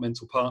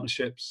interdepartmental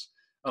partnerships.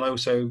 And I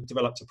also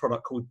developed a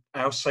product called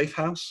Our Safe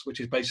House, which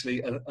is basically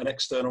an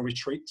external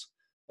retreat,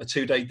 a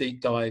 2-day deep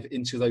dive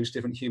into those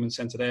different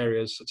human-centered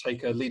areas. So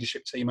take a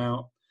leadership team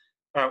out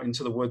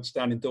into the woods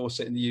down in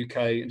Dorset in the UK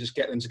and just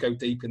get them to go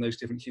deep in those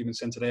different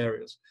human-centered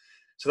areas.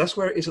 So that's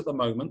where it is at the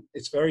moment.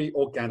 It's very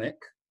organic.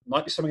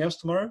 Might be something else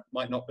tomorrow,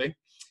 might not be.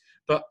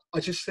 But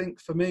I just think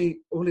for me,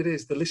 all it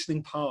is, the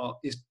listening part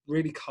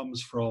really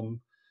comes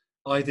from,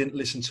 I didn't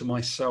listen to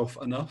myself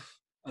enough,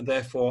 and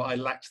therefore I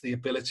lacked the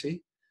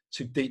ability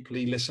to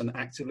deeply listen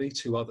actively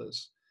to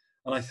others.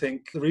 And I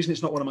think the reason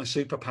it's not one of my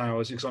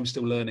superpowers is because I'm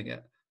still learning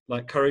it.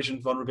 Like courage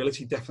and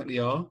vulnerability definitely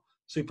are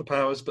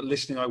superpowers, but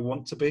listening I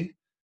want to be.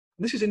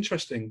 And this is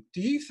interesting.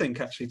 Do you think,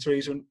 actually,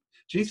 Teresa,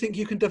 do you think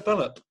you can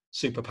develop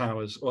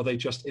superpowers, or are they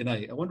just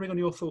innate? I'm wondering on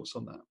your thoughts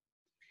on that.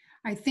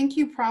 I think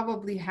you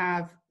probably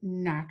have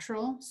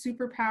natural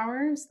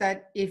superpowers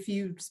that if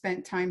you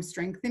spent time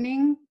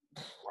strengthening,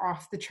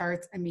 off the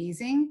charts,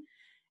 amazing.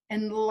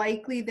 And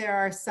likely there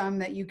are some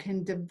that you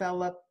can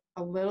develop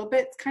a little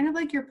bit. It's kind of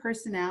like your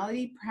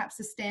personality, perhaps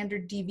a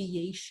standard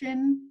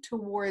deviation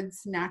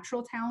towards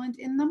natural talent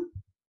in them.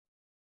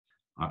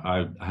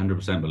 I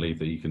 100% believe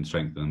that you can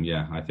strengthen them.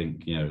 Yeah, I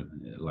think,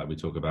 like we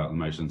talk about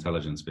emotional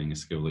intelligence being a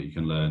skill that you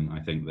can learn.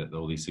 I think that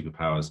all these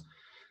superpowers,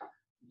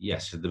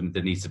 yes,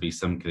 there needs to be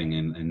something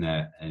in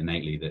there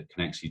innately that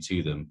connects you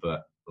to them.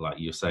 But like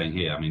you're saying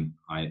here, I mean,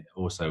 I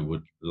also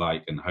would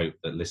like and hope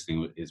that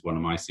listening is one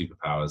of my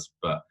superpowers,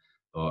 but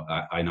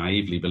I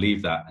naively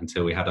believed that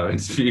until we had our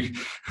interview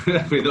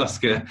with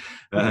Oscar.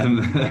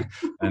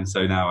 And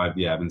so now I'm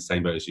in the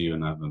same boat as you,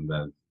 and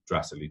I'm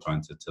drastically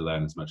trying to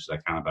learn as much as I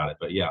can about it.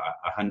 But yeah,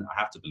 I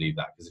have to believe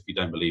that, because if you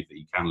don't believe that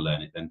you can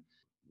learn it, then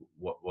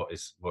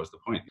what's the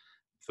point?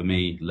 For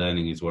me,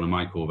 learning is one of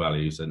my core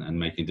values, and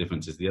making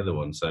difference is the other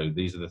one. So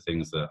these are the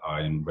things that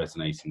I am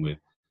resonating with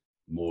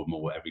more and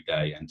more every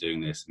day, and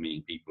doing this,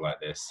 meeting people like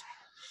this,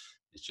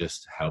 is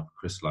just to help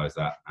crystallize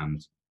that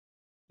and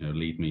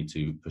lead me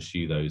to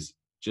pursue those,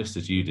 just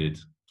as you did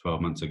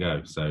 12 months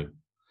ago. So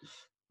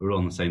we're all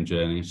on the same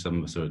journey. Some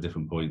of us are at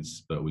different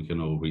points, but we can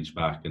all reach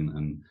back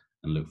and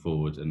look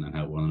forward and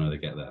help one another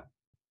get there.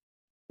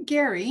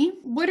 Gary,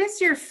 what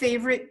is your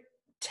favorite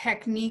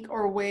technique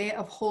or way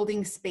of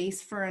holding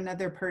space for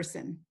another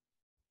person?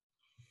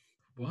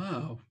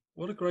 Wow,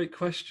 what a great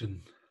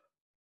question.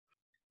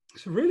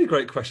 It's a really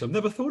great question. I've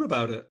never thought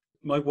about it.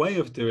 My way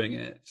of doing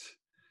it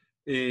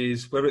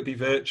is, whether it be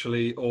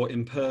virtually or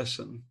in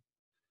person,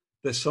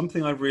 there's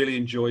something I really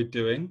enjoyed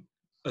doing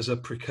as a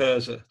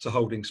precursor to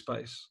holding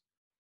space.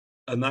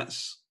 And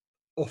that's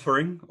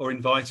offering or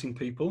inviting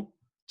people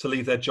to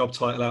leave their job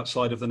title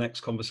outside of the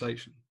next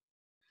conversation.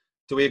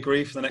 Do we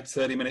agree for the next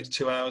 30 minutes,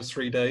 2 hours,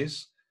 3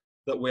 days,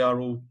 that we are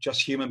all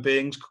just human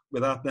beings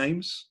without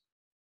names?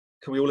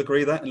 Can we all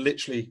agree that, and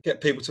literally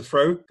get people to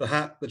throw the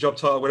hat, the job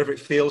title, whatever it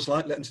feels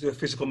like, let them to do a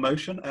physical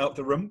motion out of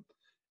the room,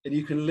 and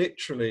you can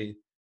literally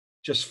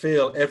just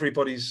feel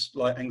everybody's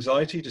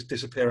anxiety just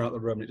disappear out of the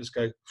room. And it just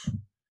go.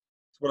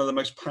 It's one of the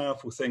most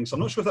powerful things. I'm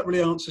not sure if that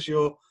really answers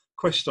your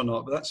question or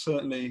not, but that's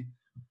certainly.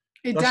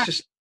 It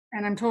does.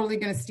 And I'm totally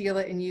going to steal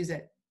it and use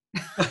it.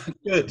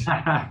 Good.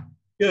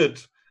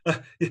 Good.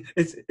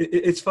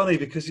 It's funny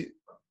because,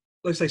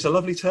 like I say, it's a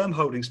lovely term,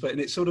 holding space,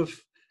 and it's sort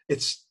of,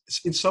 it's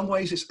in some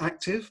ways it's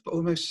active, but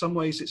almost some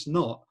ways it's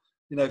not.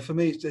 For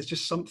me, there's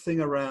just something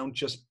around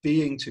just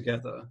being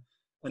together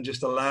and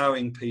just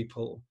allowing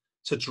people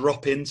to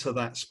drop into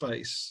that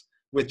space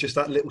with just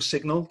that little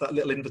signal, that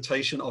little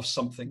invitation of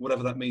something,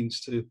 whatever that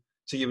means to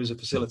you as a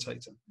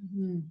facilitator.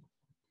 Mm-hmm.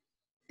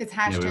 It's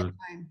hashtag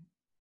time.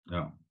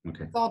 Yeah,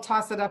 okay. So I'll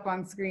toss it up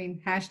on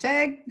screen.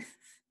 Hashtag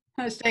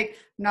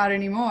not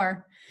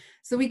anymore.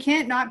 So we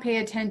can't not pay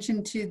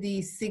attention to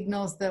the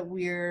signals that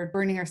we're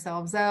burning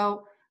ourselves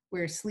out,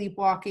 we're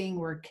sleepwalking,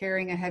 we're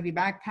carrying a heavy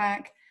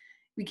backpack.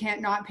 We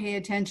can't not pay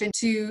attention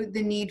to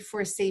the need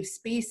for safe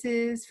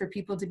spaces, for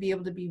people to be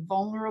able to be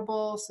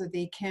vulnerable so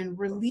they can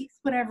release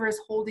whatever is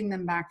holding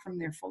them back from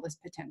their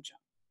fullest potential.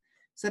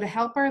 So to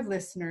help our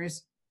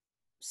listeners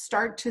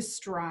start to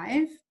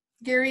strive,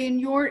 Gary, in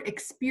your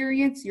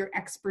experience, your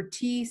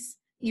expertise,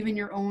 even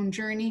your own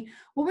journey,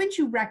 what would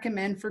you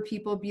recommend for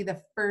people be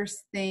the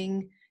first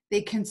thing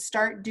they can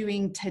start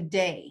doing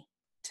today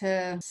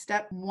to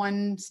step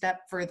one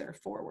step further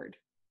forward?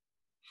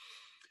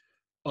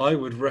 I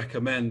would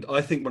recommend, I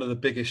think one of the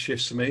biggest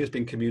shifts for me has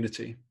been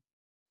community.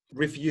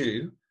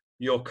 Review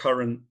your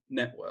current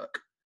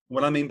network.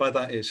 What I mean by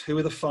that is, who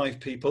are the 5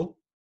 people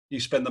you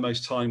spend the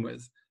most time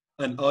with?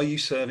 And are you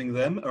serving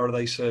them, or are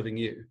they serving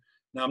you?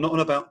 Now, I'm not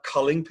on about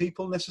culling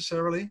people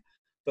necessarily,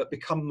 but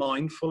become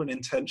mindful and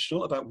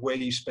intentional about where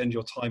you spend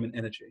your time and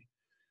energy.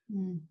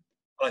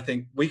 I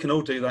think we can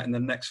all do that in the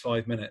next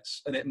 5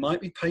 minutes. And it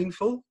might be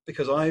painful,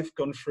 because I've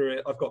gone through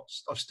it.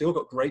 I've still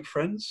got great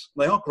friends.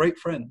 They are great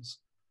friends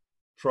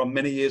from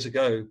many years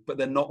ago, but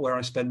they're not where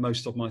I spend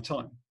most of my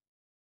time.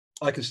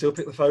 I can still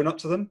pick the phone up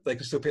to them. They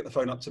can still pick the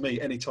phone up to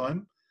me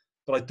anytime,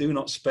 but I do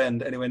not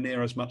spend anywhere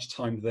near as much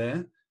time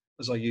there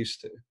as I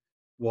used to.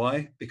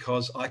 Why?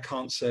 Because I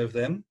can't serve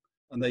them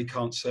and they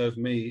can't serve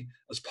me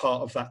as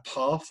part of that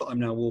path that I'm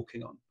now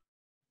walking on.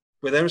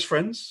 We're there as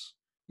friends.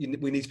 We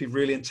need to be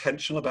really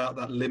intentional about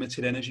that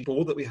limited energy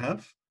pool that we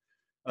have.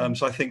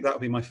 So I think that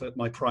would be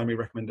my primary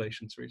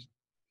recommendation, Teresa.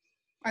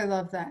 I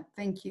love that.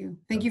 Thank you.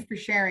 Thank you for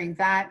sharing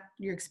that,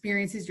 your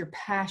experiences, your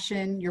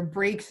passion, your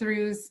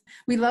breakthroughs.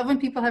 We love when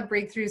people have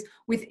breakthroughs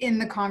within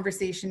the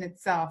conversation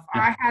itself.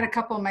 I had a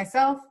couple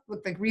myself,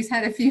 looked like Reese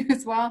had a few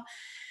as well.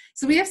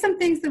 So we have some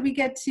things that we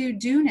get to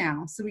do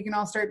now, so we can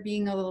all start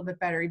being a little bit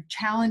better,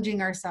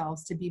 challenging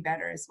ourselves to be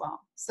better as well.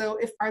 So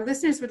if our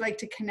listeners would like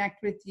to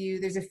connect with you,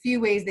 there's a few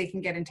ways they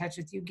can get in touch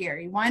with you,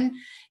 Gary. One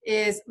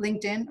is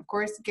LinkedIn, of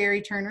course,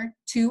 Gary Turner,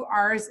 2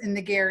 R's in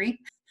the Gary.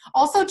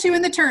 Also 2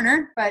 in the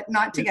Turner, but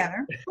not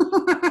together.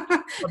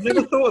 I've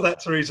never thought of that,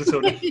 Teresa.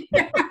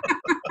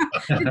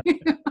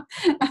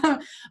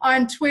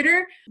 On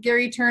Twitter,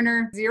 Gary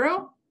Turner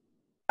 0.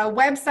 A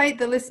website,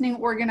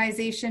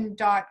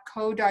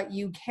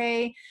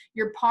 thelisteningorganization.co.uk.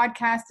 Your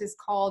podcast is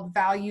called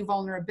Value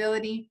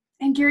Vulnerability.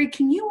 And Gary,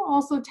 can you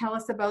also tell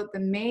us about the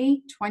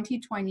May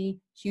 2020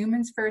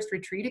 Humans First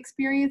Retreat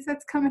experience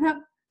that's coming up?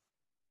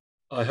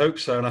 I hope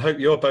so. And I hope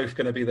you're both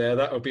going to be there.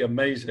 That would be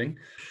amazing.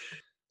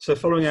 So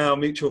following our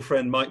mutual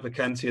friend Mike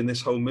Vacanti and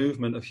this whole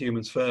movement of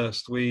Humans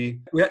First, I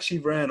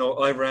ran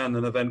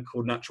an event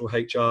called Natural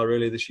HR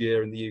earlier this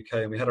year in the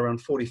UK, and we had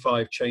around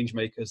 45 change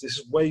makers. This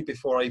is way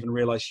before I even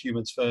realized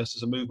Humans First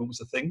as a movement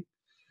was a thing.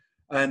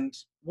 And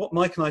what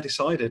Mike and I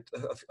decided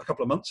a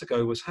couple of months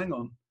ago was, hang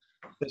on,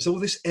 there's all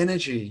this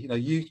energy,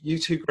 you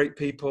two great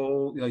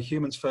people,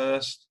 humans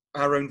first,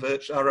 our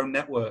own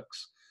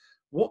networks.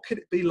 What could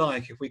it be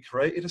like if we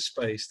created a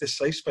space, this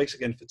safe space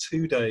again, for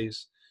 2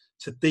 days,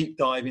 to deep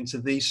dive into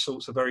these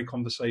sorts of very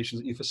conversations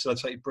that you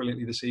facilitated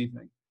brilliantly this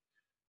evening?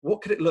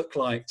 What could it look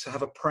like to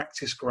have a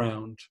practice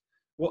ground?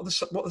 What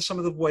are some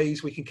of the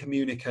ways we can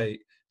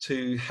communicate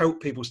to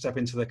help people step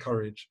into their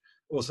courage,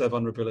 also their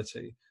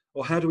vulnerability?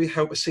 Or how do we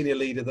help a senior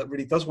leader that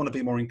really does want to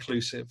be more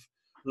inclusive,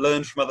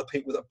 learn from other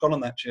people that have gone on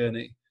that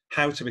journey,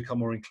 how to become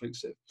more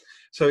inclusive?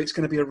 So it's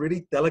going to be a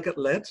really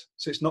delegate-led.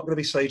 So it's not going to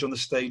be Sage on the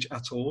stage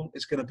at all.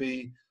 It's going to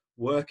be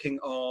working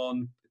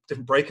on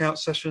different breakout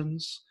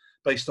sessions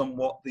based on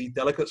what the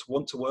delegates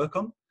want to work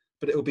on,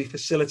 but it will be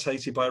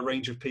facilitated by a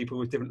range of people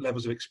with different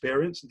levels of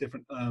experience and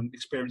different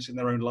experience in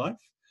their own life.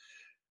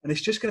 And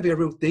it's just going to be a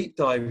real deep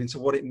dive into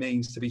what it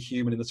means to be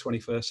human in the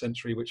 21st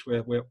century, which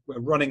we're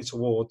running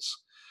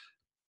towards.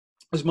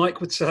 As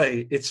Mike would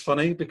say, it's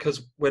funny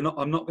because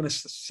I'm not going to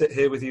sit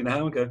here with you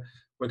now and go,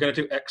 we're going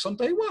to do X on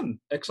day 1,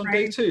 X on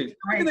day 2.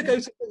 We're going to go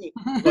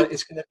to but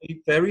it's going to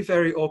be very,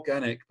 very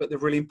organic. But the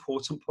really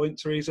important point,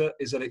 Teresa,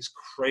 is that it's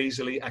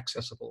crazily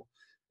accessible.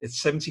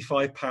 It's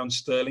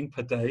 £75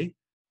 per day.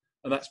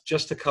 And that's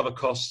just to cover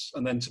costs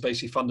and then to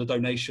basically fund a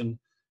donation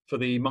for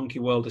the Monkey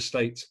World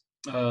estate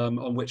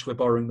on which we're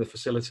borrowing the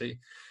facility.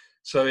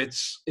 So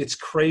it's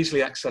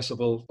crazily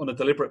accessible on a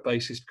deliberate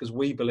basis because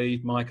we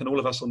believe, Mike, and all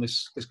of us on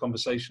this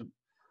conversation,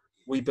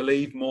 we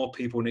believe more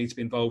people need to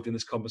be involved in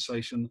this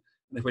conversation.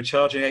 And if we're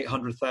charging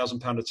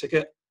 £800,000 a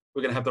ticket,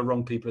 we're going to have the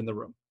wrong people in the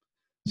room.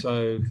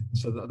 So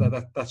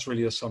that's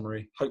really a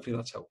summary. Hopefully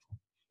that's helpful.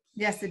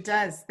 Yes, it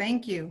does.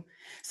 Thank you.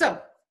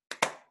 So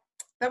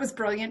that was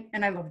brilliant,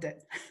 and I loved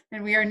it.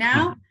 And we are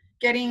now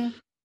getting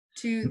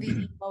to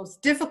the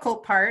most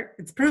difficult part,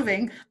 it's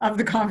proving, of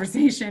the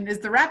conversation, is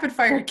the rapid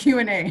fire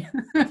Q&A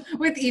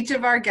with each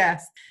of our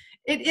guests.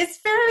 It is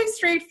fairly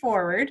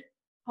straightforward,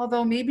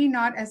 although maybe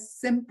not as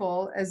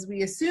simple as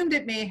we assumed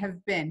it may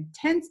have been.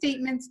 10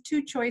 statements,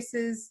 2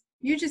 choices.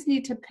 You just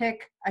need to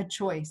pick a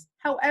choice,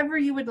 however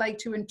you would like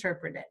to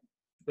interpret it.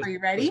 Are you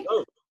ready?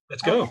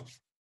 Let's go. Okay.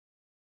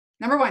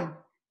 Number 1,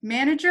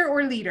 manager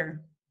or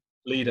leader?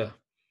 Leader.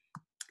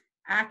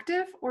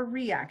 Active or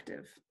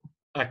reactive?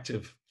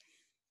 Active.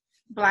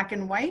 Black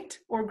and white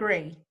or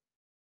gray?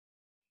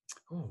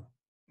 Oh,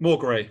 more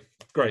gray.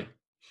 Gray.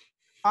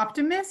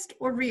 Optimist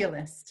or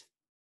realist?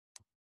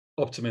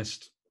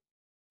 Optimist.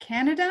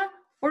 Canada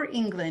or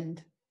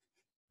England?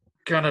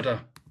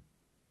 Canada.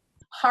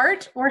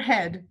 Heart or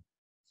head?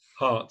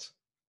 Heart.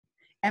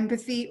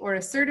 Empathy or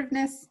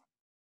assertiveness?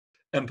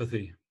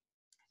 Empathy.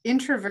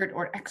 Introvert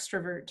or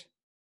extrovert?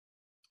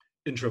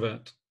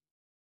 Introvert.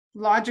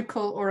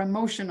 Logical or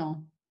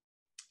emotional?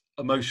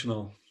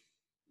 Emotional.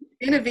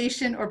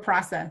 Innovation or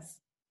process?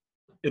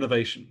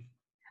 Innovation.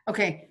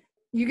 Okay,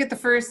 you get the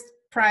first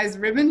prize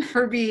ribbon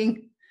for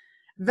being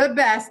the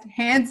best,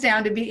 hands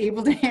down, to be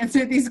able to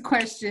answer these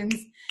questions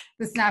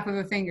the snap of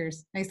a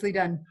fingers. Nicely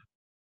done.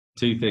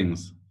 2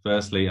 things.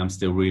 Firstly, I'm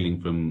still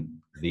reeling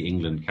from the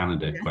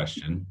England-Canada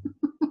question.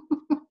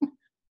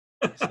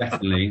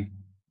 Secondly,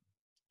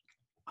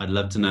 I'd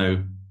love to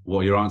know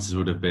what your answers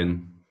would have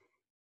been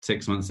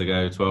 6 months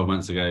ago, 12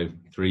 months ago,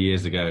 3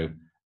 years ago.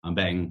 I'm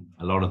betting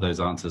a lot of those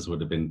answers would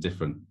have been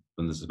different,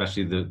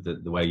 especially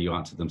the way you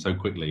answered them so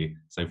quickly,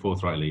 so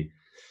forthrightly.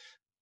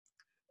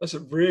 That's a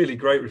really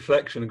great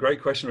reflection and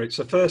great question, Rich.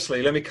 So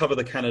firstly, let me cover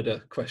the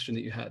Canada question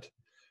that you had.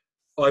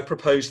 I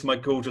proposed to my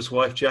gorgeous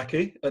wife,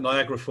 Jackie, at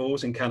Niagara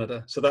Falls in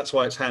Canada. So that's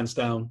why it's hands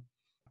down.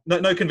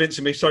 No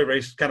convincing me. Sorry,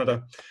 Reece,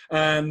 Canada.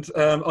 And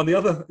on the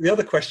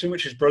other question,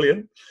 which is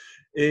brilliant,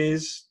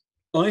 is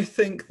I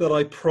think that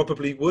I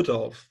probably would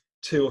have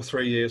 2 or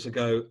 3 years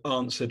ago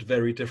answered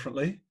very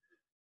differently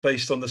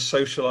based on the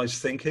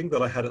socialized thinking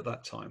that I had at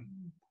that time.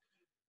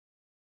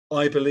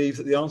 I believe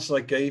that the answer I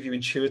gave you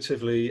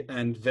intuitively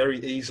and very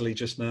easily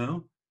just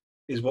now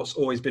is what's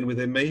always been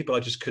within me, but I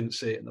just couldn't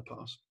see it in the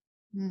past.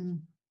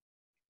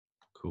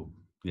 Cool.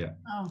 Yeah.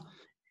 Oh,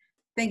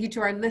 thank you to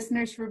our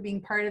listeners for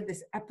being part of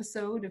this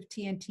episode of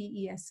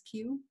TNT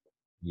ESQ.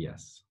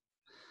 Yes.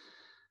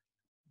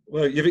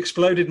 Well, you've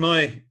exploded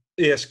my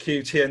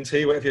ESQ,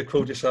 TNT, whatever you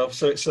called yourself.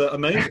 So it's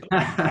amazing.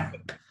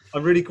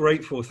 I'm really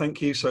grateful.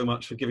 Thank you so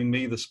much for giving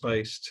me the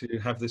space to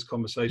have this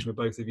conversation with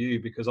both of you,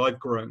 because I've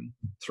grown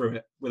through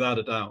it without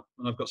a doubt.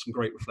 And I've got some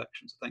great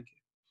reflections. Thank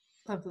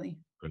you. Lovely.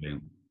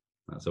 Brilliant.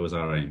 That's always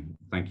our aim.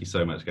 Thank you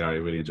so much, Gary.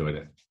 Really enjoyed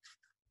it.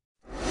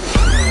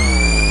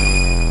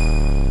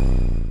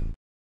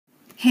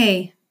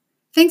 Hey,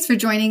 thanks for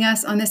joining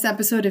us on this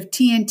episode of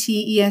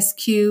TNT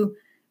ESQ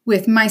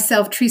with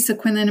myself, Teresa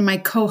Quinlan, and my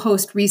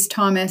co-host, Reece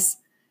Thomas.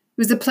 It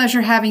was a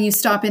pleasure having you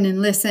stop in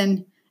and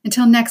listen.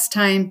 Until next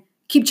time,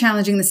 keep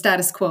challenging the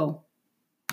status quo.